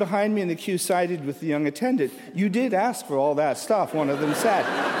waiting behind me in the queue sided with the young attendant. "You did ask for all that stuff," one of them said.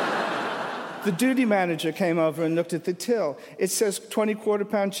 The duty manager came over and looked at the till. "It says 20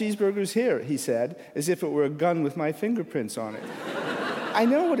 quarter-pound cheeseburgers here," he said, as if it were a gun with my fingerprints on it. "I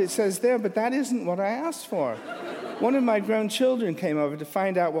know what it says there, but that isn't what I asked for." One of my grown children came over to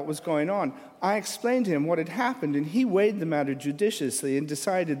find out what was going on. I explained to him what had happened, and he weighed the matter judiciously and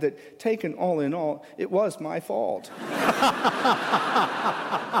decided that, taken all in all, it was my fault.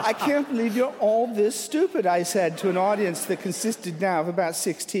 "I can't believe you're all this stupid," I said to an audience that consisted now of about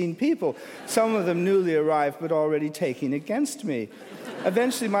 16 people, some of them newly arrived but already taking against me.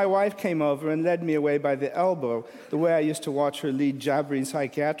 Eventually, my wife came over and led me away by the elbow, the way I used to watch her lead jabbering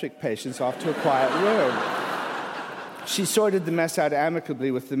psychiatric patients off to a quiet room. She sorted the mess out amicably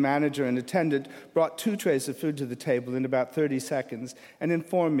with the manager and attendant, brought 2 trays of food to the table in about 30 seconds, and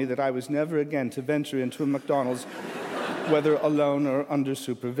informed me that I was never again to venture into a McDonald's, whether alone or under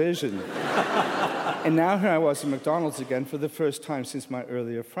supervision. And now here I was at McDonald's again for the first time since my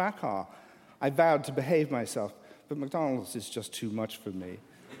earlier fracas. I vowed to behave myself, but McDonald's is just too much for me.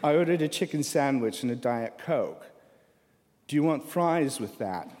 I ordered a chicken sandwich and a Diet Coke. "Do you want fries with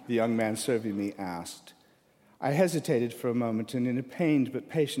that?" the young man serving me asked. I hesitated for a moment and in a pained but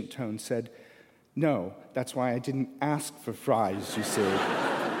patient tone said, "No, that's why I didn't ask for fries, you see."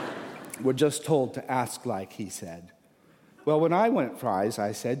 "We're just told to ask like," he said. "Well, when I want fries,"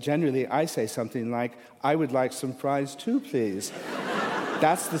 I said, "generally I say something like, 'I would like some fries too, please.'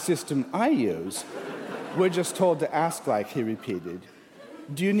 That's the system I use." "We're just told to ask like," he repeated.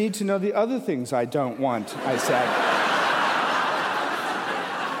 "Do you need to know the other things I don't want?" I said.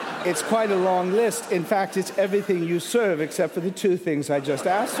 "It's quite a long list. In fact, it's everything you serve except for the 2 things I just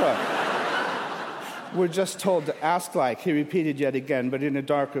asked for." "We're just told to ask like," he repeated yet again, but in a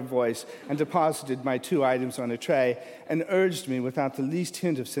darker voice, and deposited my 2 items on a tray and urged me without the least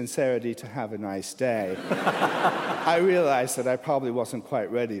hint of sincerity to have a nice day. I realized that I probably wasn't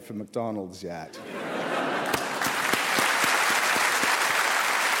quite ready for McDonald's yet.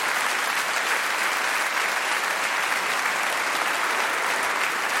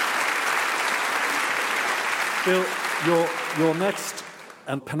 Bill, your next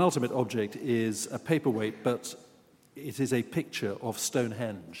and penultimate object is a paperweight, but it is a picture of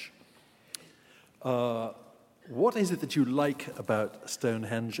Stonehenge. What is it that you like about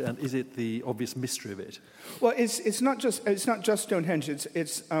Stonehenge, and is it the obvious mystery of it? Well, it's not just Stonehenge.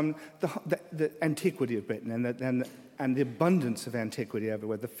 It's the antiquity of Britain and the abundance of antiquity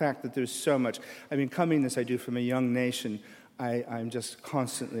everywhere. The fact that there's so much. I mean, coming as I do from a young nation, I'm just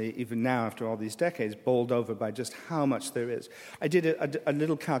constantly, even now after all these decades, bowled over by just how much there is. I did a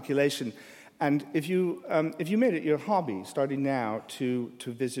little calculation, and if you made it your hobby, starting now, to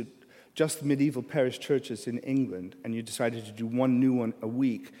visit just the medieval parish churches in England, and you decided to do one new one a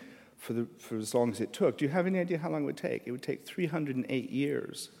week for as long as it took, do you have any idea how long it would take? It would take 308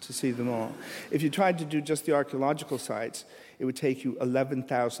 years to see them all. If you tried to do just the archaeological sites, it would take you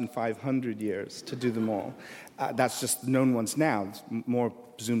 11,500 years to do them all. That's just known ones now. More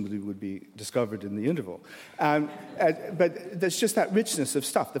presumably would be discovered in the interval. But there's just that richness of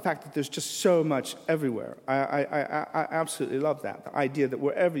stuff, the fact that there's just so much everywhere. I absolutely love that. The idea that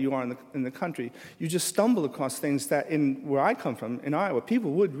wherever you are in the country, you just stumble across things that where I come from, in Iowa,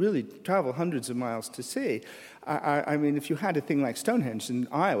 people would really travel hundreds of miles to see. I mean, if you had a thing like Stonehenge in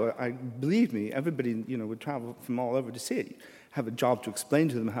Iowa, believe me, everybody would travel from all over to see it. Have a job to explain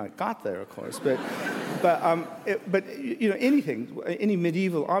to them how it got there, of course. But anything, any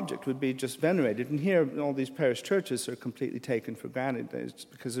medieval object would be just venerated. And here, all these parish churches are completely taken for granted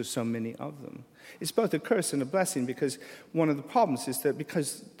because there's so many of them. It's both a curse and a blessing, because one of the problems is that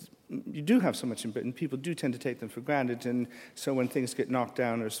because you do have so much in Britain, people do tend to take them for granted, and so when things get knocked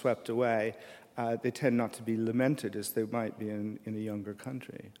down or swept away, they tend not to be lamented as they might be in a younger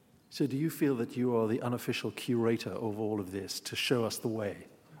country. So do you feel that you are the unofficial curator of all of this to show us the way?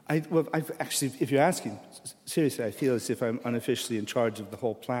 I've actually, if you're asking, seriously, I feel as if I'm unofficially in charge of the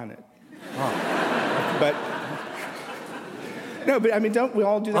whole planet. Oh. But no, but I mean, don't we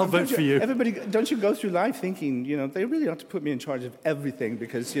all do that? I'll vote for you. Everybody, don't you go through life thinking, they really ought to put me in charge of everything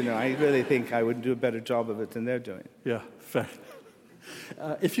because, I really think I would do a better job of it than they're doing. Yeah, fair.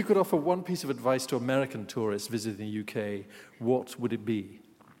 If you could offer one piece of advice to American tourists visiting the UK, what would it be?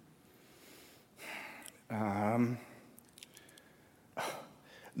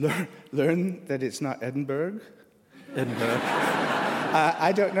 Learn that it's not Edinburgh. Edinburgh.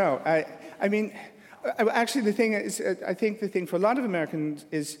 I don't know. I mean, actually, the thing is, I think the thing for a lot of Americans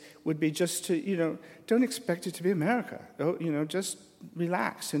would be just to, don't expect it to be America. Just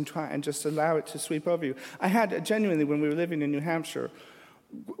relax and try and just allow it to sweep over you. I had genuinely, when we were living in New Hampshire,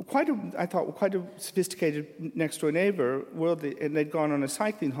 quite a sophisticated next-door neighbor, worldly, and they'd gone on a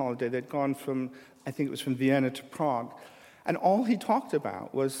cycling holiday. They'd gone from Vienna to Prague. And all he talked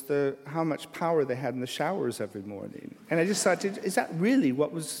about was how much power they had in the showers every morning. And I just thought, is that really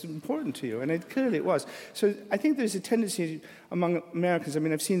what was important to you? And clearly it was. So I think there's a tendency among Americans, I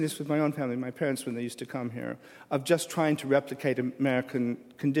mean, I've seen this with my own family, my parents when they used to come here, of just trying to replicate American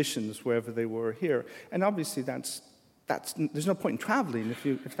conditions wherever they were here. And obviously there's no point in traveling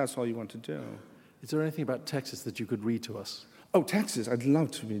if that's all you want to do. Is there anything about Texas that you could read to us? Oh, Texas! I'd love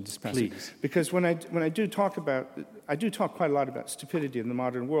to read this passage. Please. Because when I do talk quite a lot about stupidity in the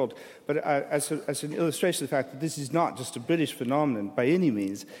modern world, but as an illustration of the fact that this is not just a British phenomenon by any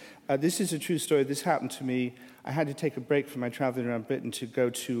means. This is a true story. This happened to me. I had to take a break from my traveling around Britain to go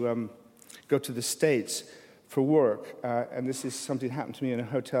to the States for work, and this is something that happened to me in a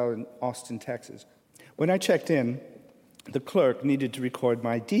hotel in Austin, Texas. When I checked in, the clerk needed to record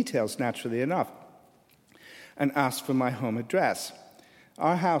my details, naturally enough, and asked for my home address.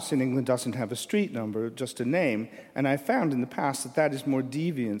 Our house in England doesn't have a street number, just a name, and I found in the past that is more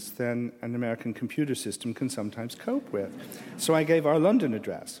deviance than an American computer system can sometimes cope with. So I gave our London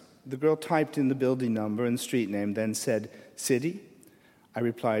address. The girl typed in the building number and street name, then said, "City?" I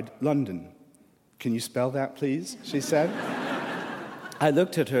replied, "London." "Can you spell that, please?" she said. I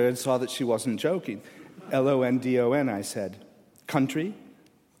looked at her and saw that she wasn't joking. "London, I said. "Country?"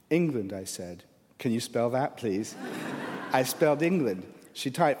 "England," I said. "Can you spell that, please?" I spelled England. She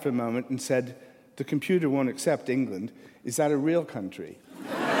typed for a moment and said, "The computer won't accept England. Is that a real country?"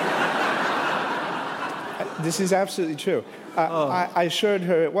 This is absolutely true. I assured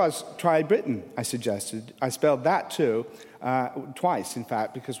her it was. "Try Britain," I suggested. I spelled that too, twice, in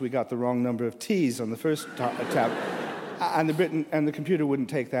fact, because we got the wrong number of T's on the first tab. And the computer wouldn't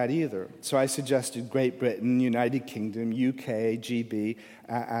take that either. So I suggested Great Britain, United Kingdom, UK, GB,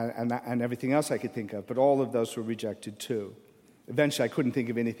 and everything else I could think of. But all of those were rejected too. Eventually, I couldn't think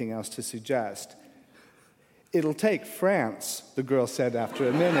of anything else to suggest. "It'll take France," the girl said after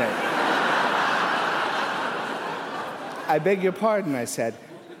a minute. "I beg your pardon," I said.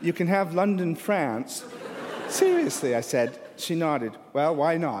 "You can have London, France." "Seriously," I said. She nodded. "Well,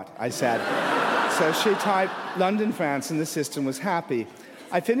 why not?" I said. So she typed London, France, and the system was happy.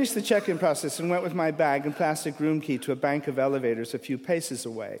 I finished the check-in process and went with my bag and plastic room key to a bank of elevators a few paces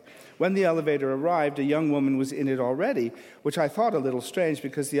away. When the elevator arrived, a young woman was in it already, which I thought a little strange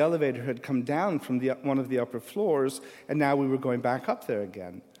because the elevator had come down from one of the upper floors, and now we were going back up there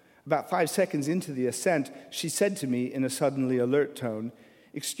again. About 5 seconds into the ascent, she said to me in a suddenly alert tone,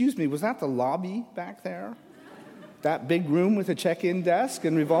 "Excuse me, was that the lobby back there? That big room with a check-in desk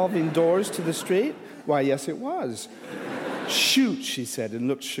and revolving doors to the street?" "Why, yes, it was." "Shoot," she said, and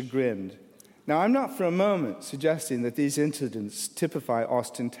looked chagrined. Now, I'm not for a moment suggesting that these incidents typify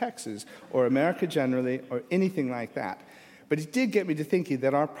Austin, Texas, or America generally, or anything like that. But it did get me to thinking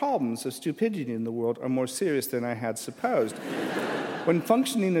that our problems of stupidity in the world are more serious than I had supposed. When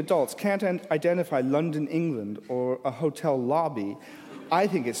functioning adults can't identify London, England, or a hotel lobby, I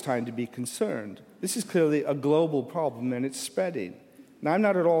think it's time to be concerned. This is clearly a global problem, and it's spreading. Now, I'm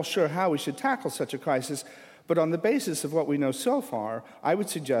not at all sure how we should tackle such a crisis, but on the basis of what we know so far, I would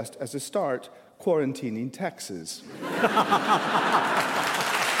suggest, as a start, quarantining Texas.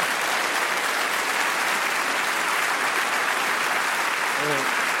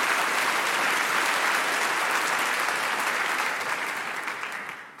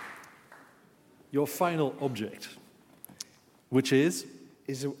 Your final object, which is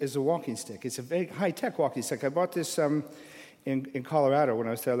a walking stick. It's a very high-tech walking stick. I bought this in Colorado when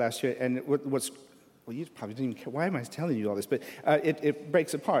I was there last year, and well, you probably didn't even care. Why am I telling you all this? But it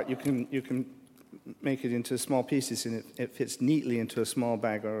breaks apart. You can make it into small pieces, and it fits neatly into a small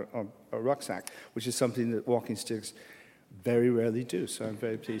bag or a rucksack, which is something that walking sticks very rarely do. So I'm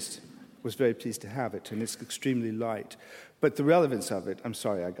was very pleased to have it, and it's extremely light. But the relevance of it, I'm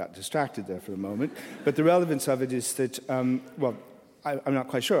sorry, I got distracted there for a moment, but the relevance of it is that, I'm not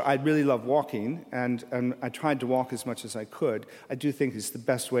quite sure. I really love walking, and I tried to walk as much as I could. I do think it's the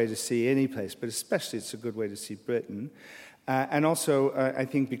best way to see any place, but especially it's a good way to see Britain. And also, I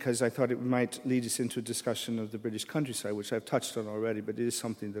think because I thought it might lead us into a discussion of the British countryside, which I've touched on already, but it is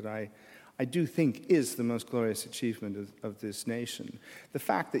something that I do think is the most glorious achievement of this nation. The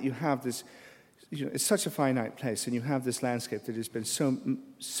fact that you have this, it's such a finite place, and you have this landscape that has been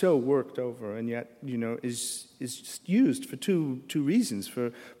so worked over, and yet, is used for two reasons,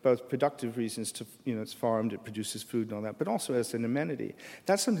 for both productive reasons to, it's farmed, it produces food and all that, but also as an amenity.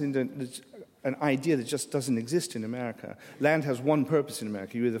 That's something that's an idea that just doesn't exist in America. Land has one purpose in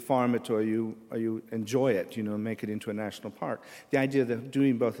America. You either farm it or you enjoy it, and make it into a national park. The idea that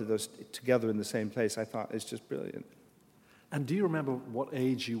doing both of those together in the same place, I thought, is just brilliant. And do you remember what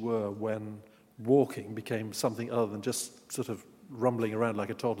age you were when walking became something other than just sort of rumbling around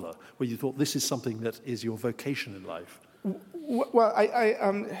like a toddler, where you thought this is something that is your vocation in life? Well,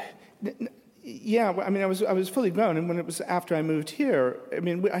 I was fully grown, and when it was after I moved here,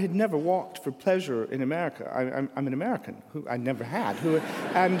 I had never walked for pleasure in America. I'm an American, who I never had,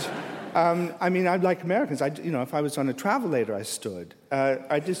 I like Americans. If I was on a travelator, I stood.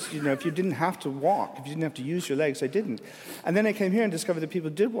 If you didn't have to walk, if you didn't have to use your legs, I didn't. And then I came here and discovered that people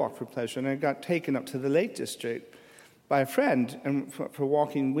did walk for pleasure, and I got taken up to the Lake District by a friend and for a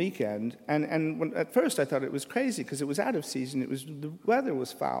walking weekend. And at first I thought it was crazy because it was out of season. The weather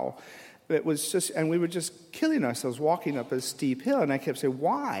was foul. It was just, and we were just killing ourselves walking up a steep hill. And I kept saying,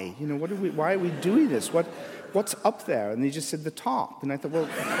 "Why? Why are we doing this? What's up there?" And they just said, "The top." And I thought, well.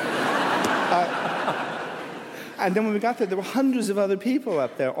 And then when we got there were hundreds of other people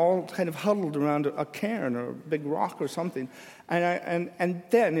up there, all kind of huddled around a cairn or a big rock or something. And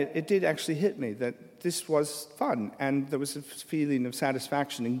then it did actually hit me that this was fun, and there was a feeling of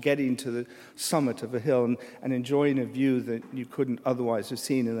satisfaction in getting to the summit of a hill and enjoying a view that you couldn't otherwise have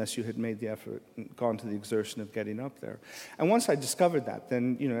seen unless you had made the effort and gone to the exertion of getting up there. And once I discovered that,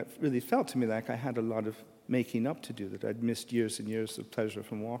 then it really felt to me like I had a lot of making up to do, that I'd missed years and years of pleasure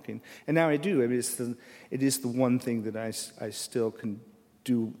from walking. And now I do. It is the one thing that I still can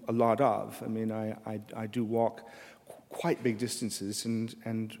do a lot of. I do walk quite big distances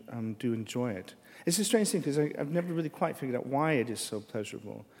and do enjoy it. It's a strange thing because I've never really quite figured out why it is so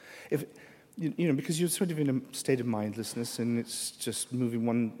pleasurable. Because you're sort of in a state of mindlessness and it's just moving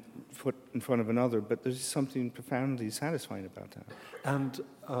one foot in front of another, but there's something profoundly satisfying about that. And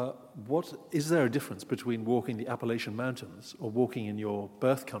is there a difference between walking the Appalachian Mountains or walking in your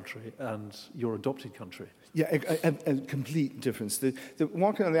birth country and your adopted country? Yeah, a complete difference. The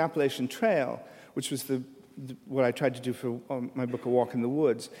walking on the Appalachian Trail, which was what I tried to do for my book, A Walk in the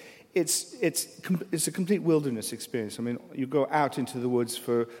Woods, it's a complete wilderness experience. You go out into the woods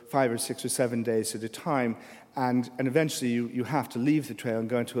for 5 or 6 or 7 days at a time, and eventually you have to leave the trail and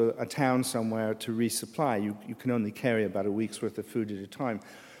go into a town somewhere to resupply. You can only carry about a week's worth of food at a time.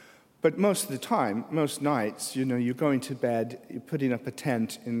 But most of the time, most nights, you're going to bed, you're putting up a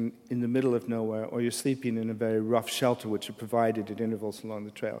tent in the middle of nowhere, or you're sleeping in a very rough shelter, which are provided at intervals along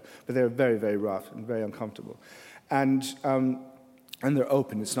the trail. But they're very, very rough and very uncomfortable. And they're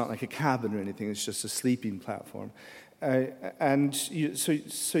open. It's not like a cabin or anything. It's just a sleeping platform. So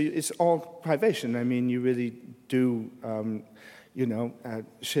it's all privation. I mean, you really do,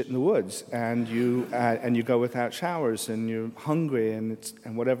 shit in the woods, and you go without showers, and you're hungry, and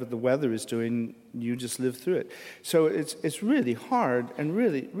whatever the weather is doing, you just live through it. So it's really hard and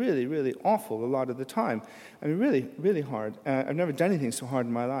really, really, really awful a lot of the time. I mean, really, really hard. I've never done anything so hard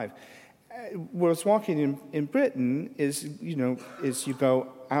in my life. Whereas walking in Britain is you go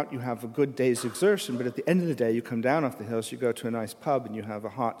out, you have a good day's exertion, but at the end of the day, you come down off the hills, you go to a nice pub, and you have a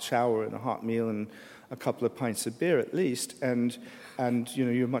hot shower and a hot meal and a couple of pints of beer at least, and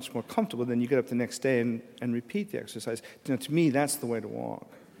you're much more comfortable. Then you get up the next day and repeat the exercise. To me, that's the way to walk.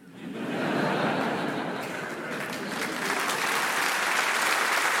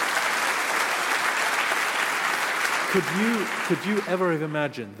 Could you ever have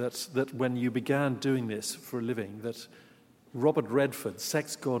imagined that when you began doing this for a living, that Robert Redford,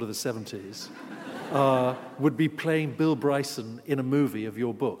 sex god of the 70s, would be playing Bill Bryson in a movie of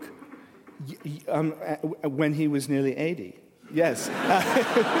your book? When he was nearly 80, yes. But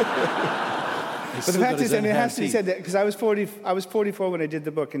the fact is, it has to be said that, because I was 44 when I did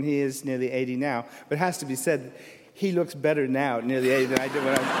the book, and he is nearly 80 now. But it has to be said, he looks better now, nearly 80, than I did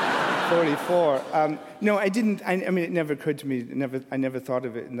when I was 44. No, I didn't. I mean, it never occurred to me. I never thought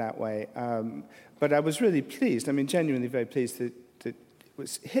of it in that way. But I was really pleased. I mean, genuinely very pleased that it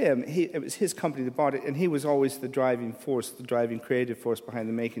was him. It was his company that bought it, and he was always the driving force, the driving creative force behind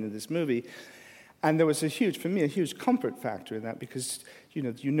the making of this movie. And there was for me, a huge comfort factor in that, because you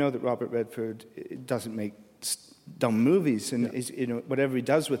know that Robert Redford doesn't make dumb movies, and whatever he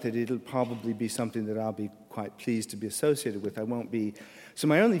does with it, it'll probably be something that I'll be quite pleased to be associated with. I won't be. So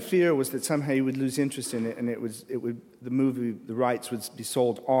my only fear was that somehow he would lose interest in it, and the rights would be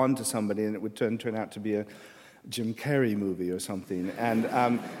sold on to somebody, and it would turn out to be a Jim Carrey movie or something, and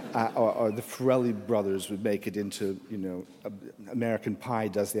or the Farrelly brothers would make it into American Pie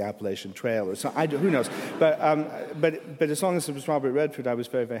does the Appalachian Trail, or so. Who knows? But as long as it was Robert Redford, I was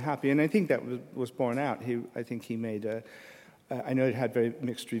very, very happy, and I think that was borne out. I think he made I know it had very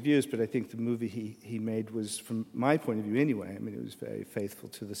mixed reviews, but I think the movie he made was, from my point of view anyway, I mean, it was very faithful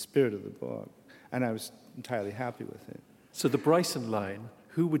to the spirit of the book, and I was entirely happy with it. So the Bryson line.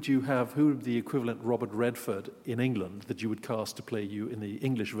 Who would be the equivalent Robert Redford in England that you would cast to play you in the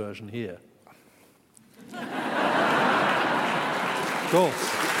English version here? Of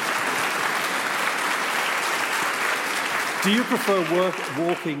course. Do you prefer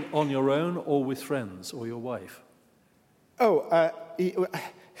walking on your own or with friends or your wife?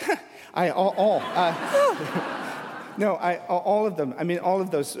 No, all of them. I mean, all of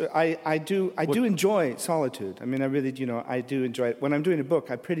those. I do enjoy solitude. I mean, I really, I do enjoy it. When I'm doing a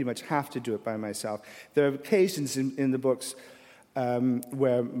book, I pretty much have to do it by myself. There are occasions in the books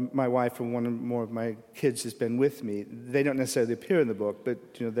where my wife or one or more of my kids has been with me. They don't necessarily appear in the book, but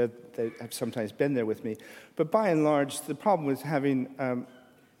they have sometimes been there with me. But by and large, the problem with having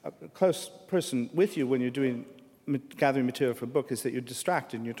a close person with you when you're gathering material for a book is that you're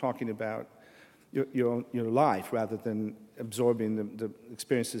distracted and you're talking about your life rather than absorbing the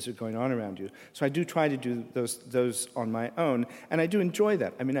experiences that are going on around you. So I do try to do those on my own, and I do enjoy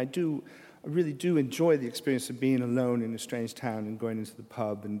that. I mean, I really do enjoy the experience of being alone in a strange town and going into the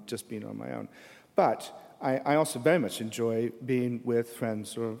pub and just being on my own. But I also very much enjoy being with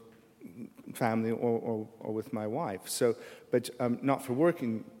friends or family or with my wife. So, but not for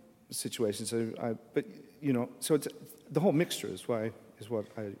working situations. So it's the whole mixture is what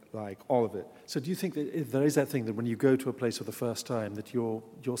I like, all of it. So do you think that if there is that thing that when you go to a place for the first time, that your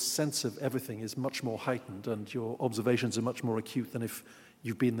sense of everything is much more heightened and your observations are much more acute than if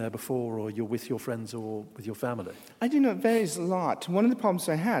you've been there before or you're with your friends or with your family? I do know it varies a lot. One of the problems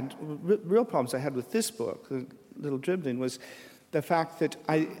I had, real problems I had with this book, The Little Dribbling, was the fact that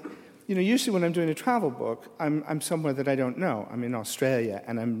usually when I'm doing a travel book, I'm somewhere that I don't know. I'm in Australia,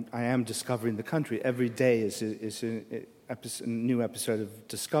 and I am discovering the country. Every day is a new episode of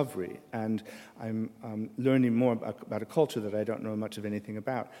discovery, and I'm learning more about a culture that I don't know much of anything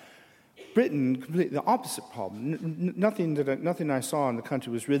about. Britain, completely the opposite problem. Nothing I saw in the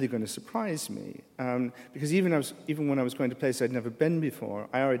country was really going to surprise me, because even when I was going to places I'd never been before,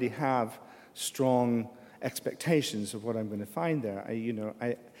 I already have strong expectations of what I'm going to find there.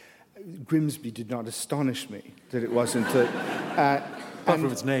 Grimsby did not astonish me that it wasn't. apart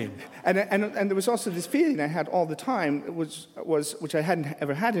from its name. And there was also this feeling I had all the time, which I hadn't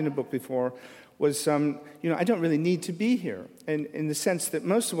ever had in a book before, was, I don't really need to be here. And in the sense that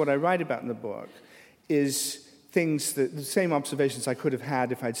most of what I write about in the book is things that, the same observations I could have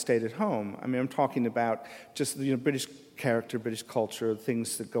had if I'd stayed at home. I mean, I'm talking about just, British character, British culture,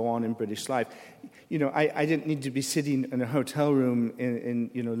 things that go on in British life. I didn't need to be sitting in a hotel room in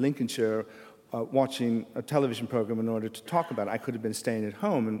Lincolnshire watching a television program in order to talk about it. I could have been staying at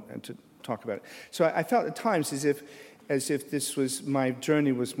home and to talk about it. So I felt at times as if this was, my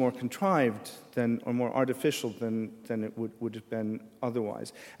journey was more contrived or more artificial than it would have been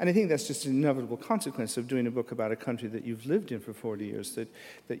otherwise. And I think that's just an inevitable consequence of doing a book about a country that you've lived in for 40 years, that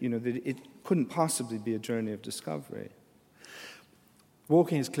it couldn't possibly be a journey of discovery.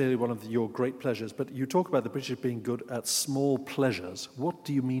 Walking is clearly one of your great pleasures, but you talk about the British being good at small pleasures. What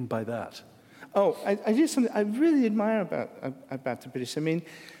do you mean by that? Oh, I do something I really admire about the British. I mean,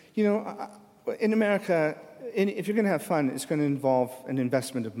 in America, if you're going to have fun, it's going to involve an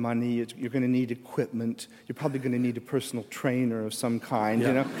investment of money. You're going to need equipment. You're probably going to need a personal trainer of some kind,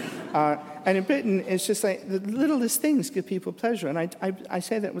 And in Britain, it's just like the littlest things give people pleasure. And I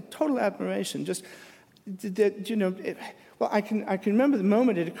say that with total admiration. Just, well, I can remember the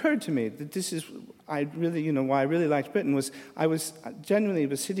moment it occurred to me that this is, why I really liked Britain was I was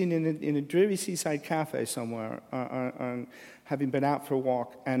genuinely sitting in a dreary seaside cafe somewhere, having been out for a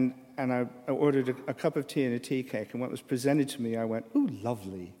walk, and I ordered a cup of tea and a tea cake, and when it was presented to me, I went, "Ooh,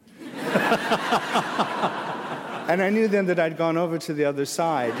 lovely." And I knew then that I'd gone over to the other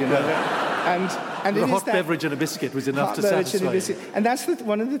side, And a hot beverage and a biscuit was enough to satisfy you. And that's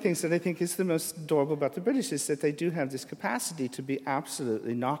one of the things that I think is the most adorable about the British, is that they do have this capacity to be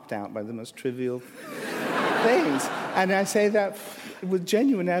absolutely knocked out by the most trivial things. And I say that with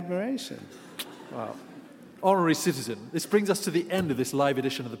genuine admiration. Wow. Honorary citizen, this brings us to the end of this live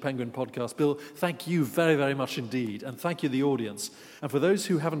edition of the Penguin Podcast. Bill, thank you very, very much indeed, and thank you, the audience. And for those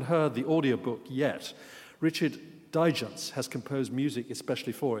who haven't heard the audiobook yet, Richard Digance has composed music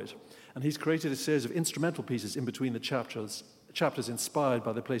especially for it. And he's created a series of instrumental pieces in between the chapters inspired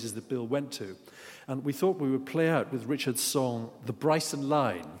by the places that Bill went to. And we thought we would play out with Richard's song, The Bryson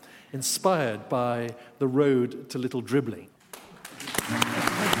Line, inspired by the road to Little Dribbling. Here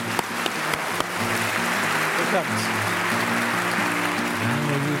it comes.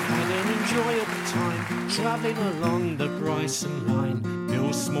 Now we've had an enjoyable time travelling along the Bryson line.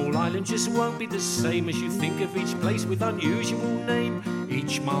 Bill's small island just won't be the same as you think of each place with unusual name.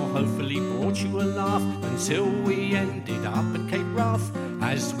 Each mile hopefully brought you a laugh until we ended up at Cape Wrath.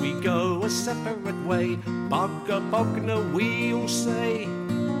 As we go a separate way, bugger bogner we all say.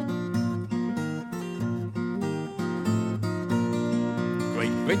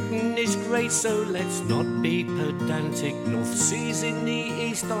 Great Britain is great, so let's not be pedantic. North Seas in the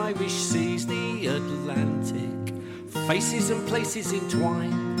East, Irish Seas, the Atlantic. Faces and places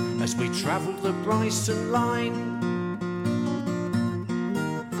entwine as we travel the Bryson line.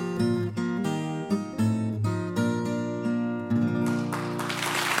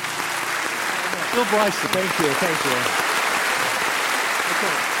 Bill Bryson. Thank you. Okay.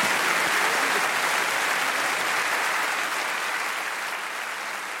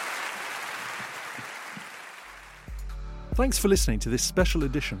 Thanks for listening to this special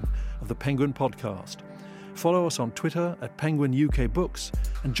edition of the Penguin Podcast. Follow us on Twitter at Penguin UK Books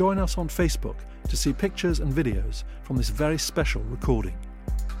and join us on Facebook to see pictures and videos from this very special recording.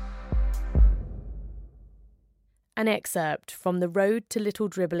 An excerpt from the Road to Little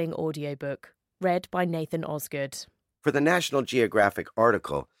Dribbling audiobook, read by Nathan Osgood. For the National Geographic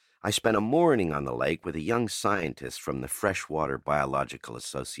article, I spent a morning on the lake with a young scientist from the Freshwater Biological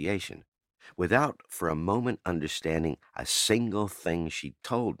Association, without for a moment understanding a single thing she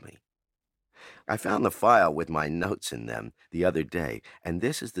told me. I found the file with my notes in them the other day, and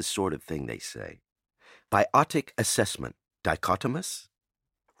this is the sort of thing they say. Biotic assessment, dichotomous?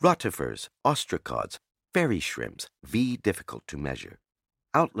 Rotifers, ostracods, fairy shrimps, V difficult to measure.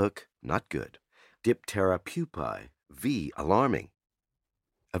 Outlook, not good. Diptera pupae, V alarming.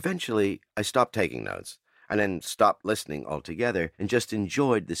 Eventually, I stopped taking notes, and then stopped listening altogether and just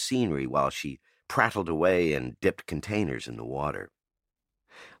enjoyed the scenery while she prattled away and dipped containers in the water.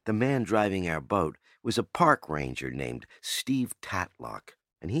 The man driving our boat was a park ranger named Steve Tatlock,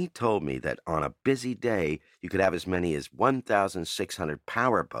 and he told me that on a busy day you could have as many as 1,600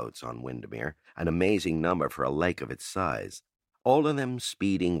 power boats on Windermere, an amazing number for a lake of its size, all of them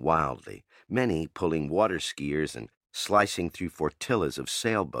speeding wildly, many pulling water skiers and slicing through flotillas of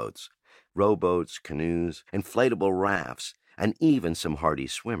sailboats, rowboats, canoes, inflatable rafts, and even some hardy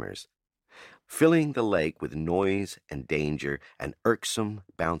swimmers. filling the lake with noise and danger and irksome,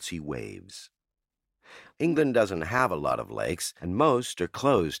 bouncy waves. England doesn't have a lot of lakes, and most are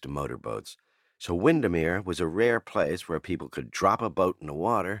closed to motorboats, so Windermere was a rare place where people could drop a boat in the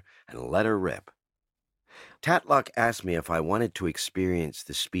water and let her rip. Tatlock asked me if I wanted to experience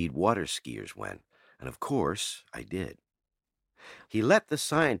the speed water skiers went, and of course I did. He let the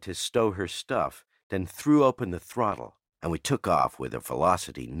scientist stow her stuff, then threw open the throttle, and we took off with a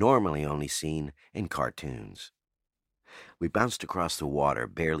velocity normally only seen in cartoons. We bounced across the water,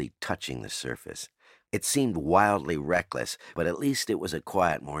 barely touching the surface. It seemed wildly reckless, but at least it was a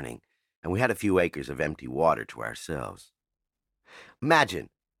quiet morning, and we had a few acres of empty water to ourselves. Imagine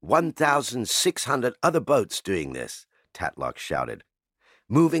 1,600 other boats doing this, Tatlock shouted.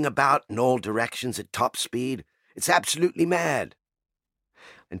 Moving about in all directions at top speed. It's absolutely mad.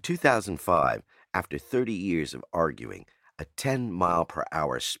 In 2005, after 30 years of arguing, a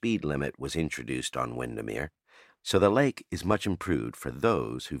 10-mile-per-hour speed limit was introduced on Windermere, so the lake is much improved for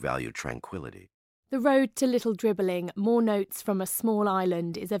those who value tranquility. The Road to Little Dribbling, More Notes from a Small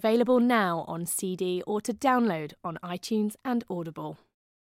Island is available now on CD or to download on iTunes and Audible.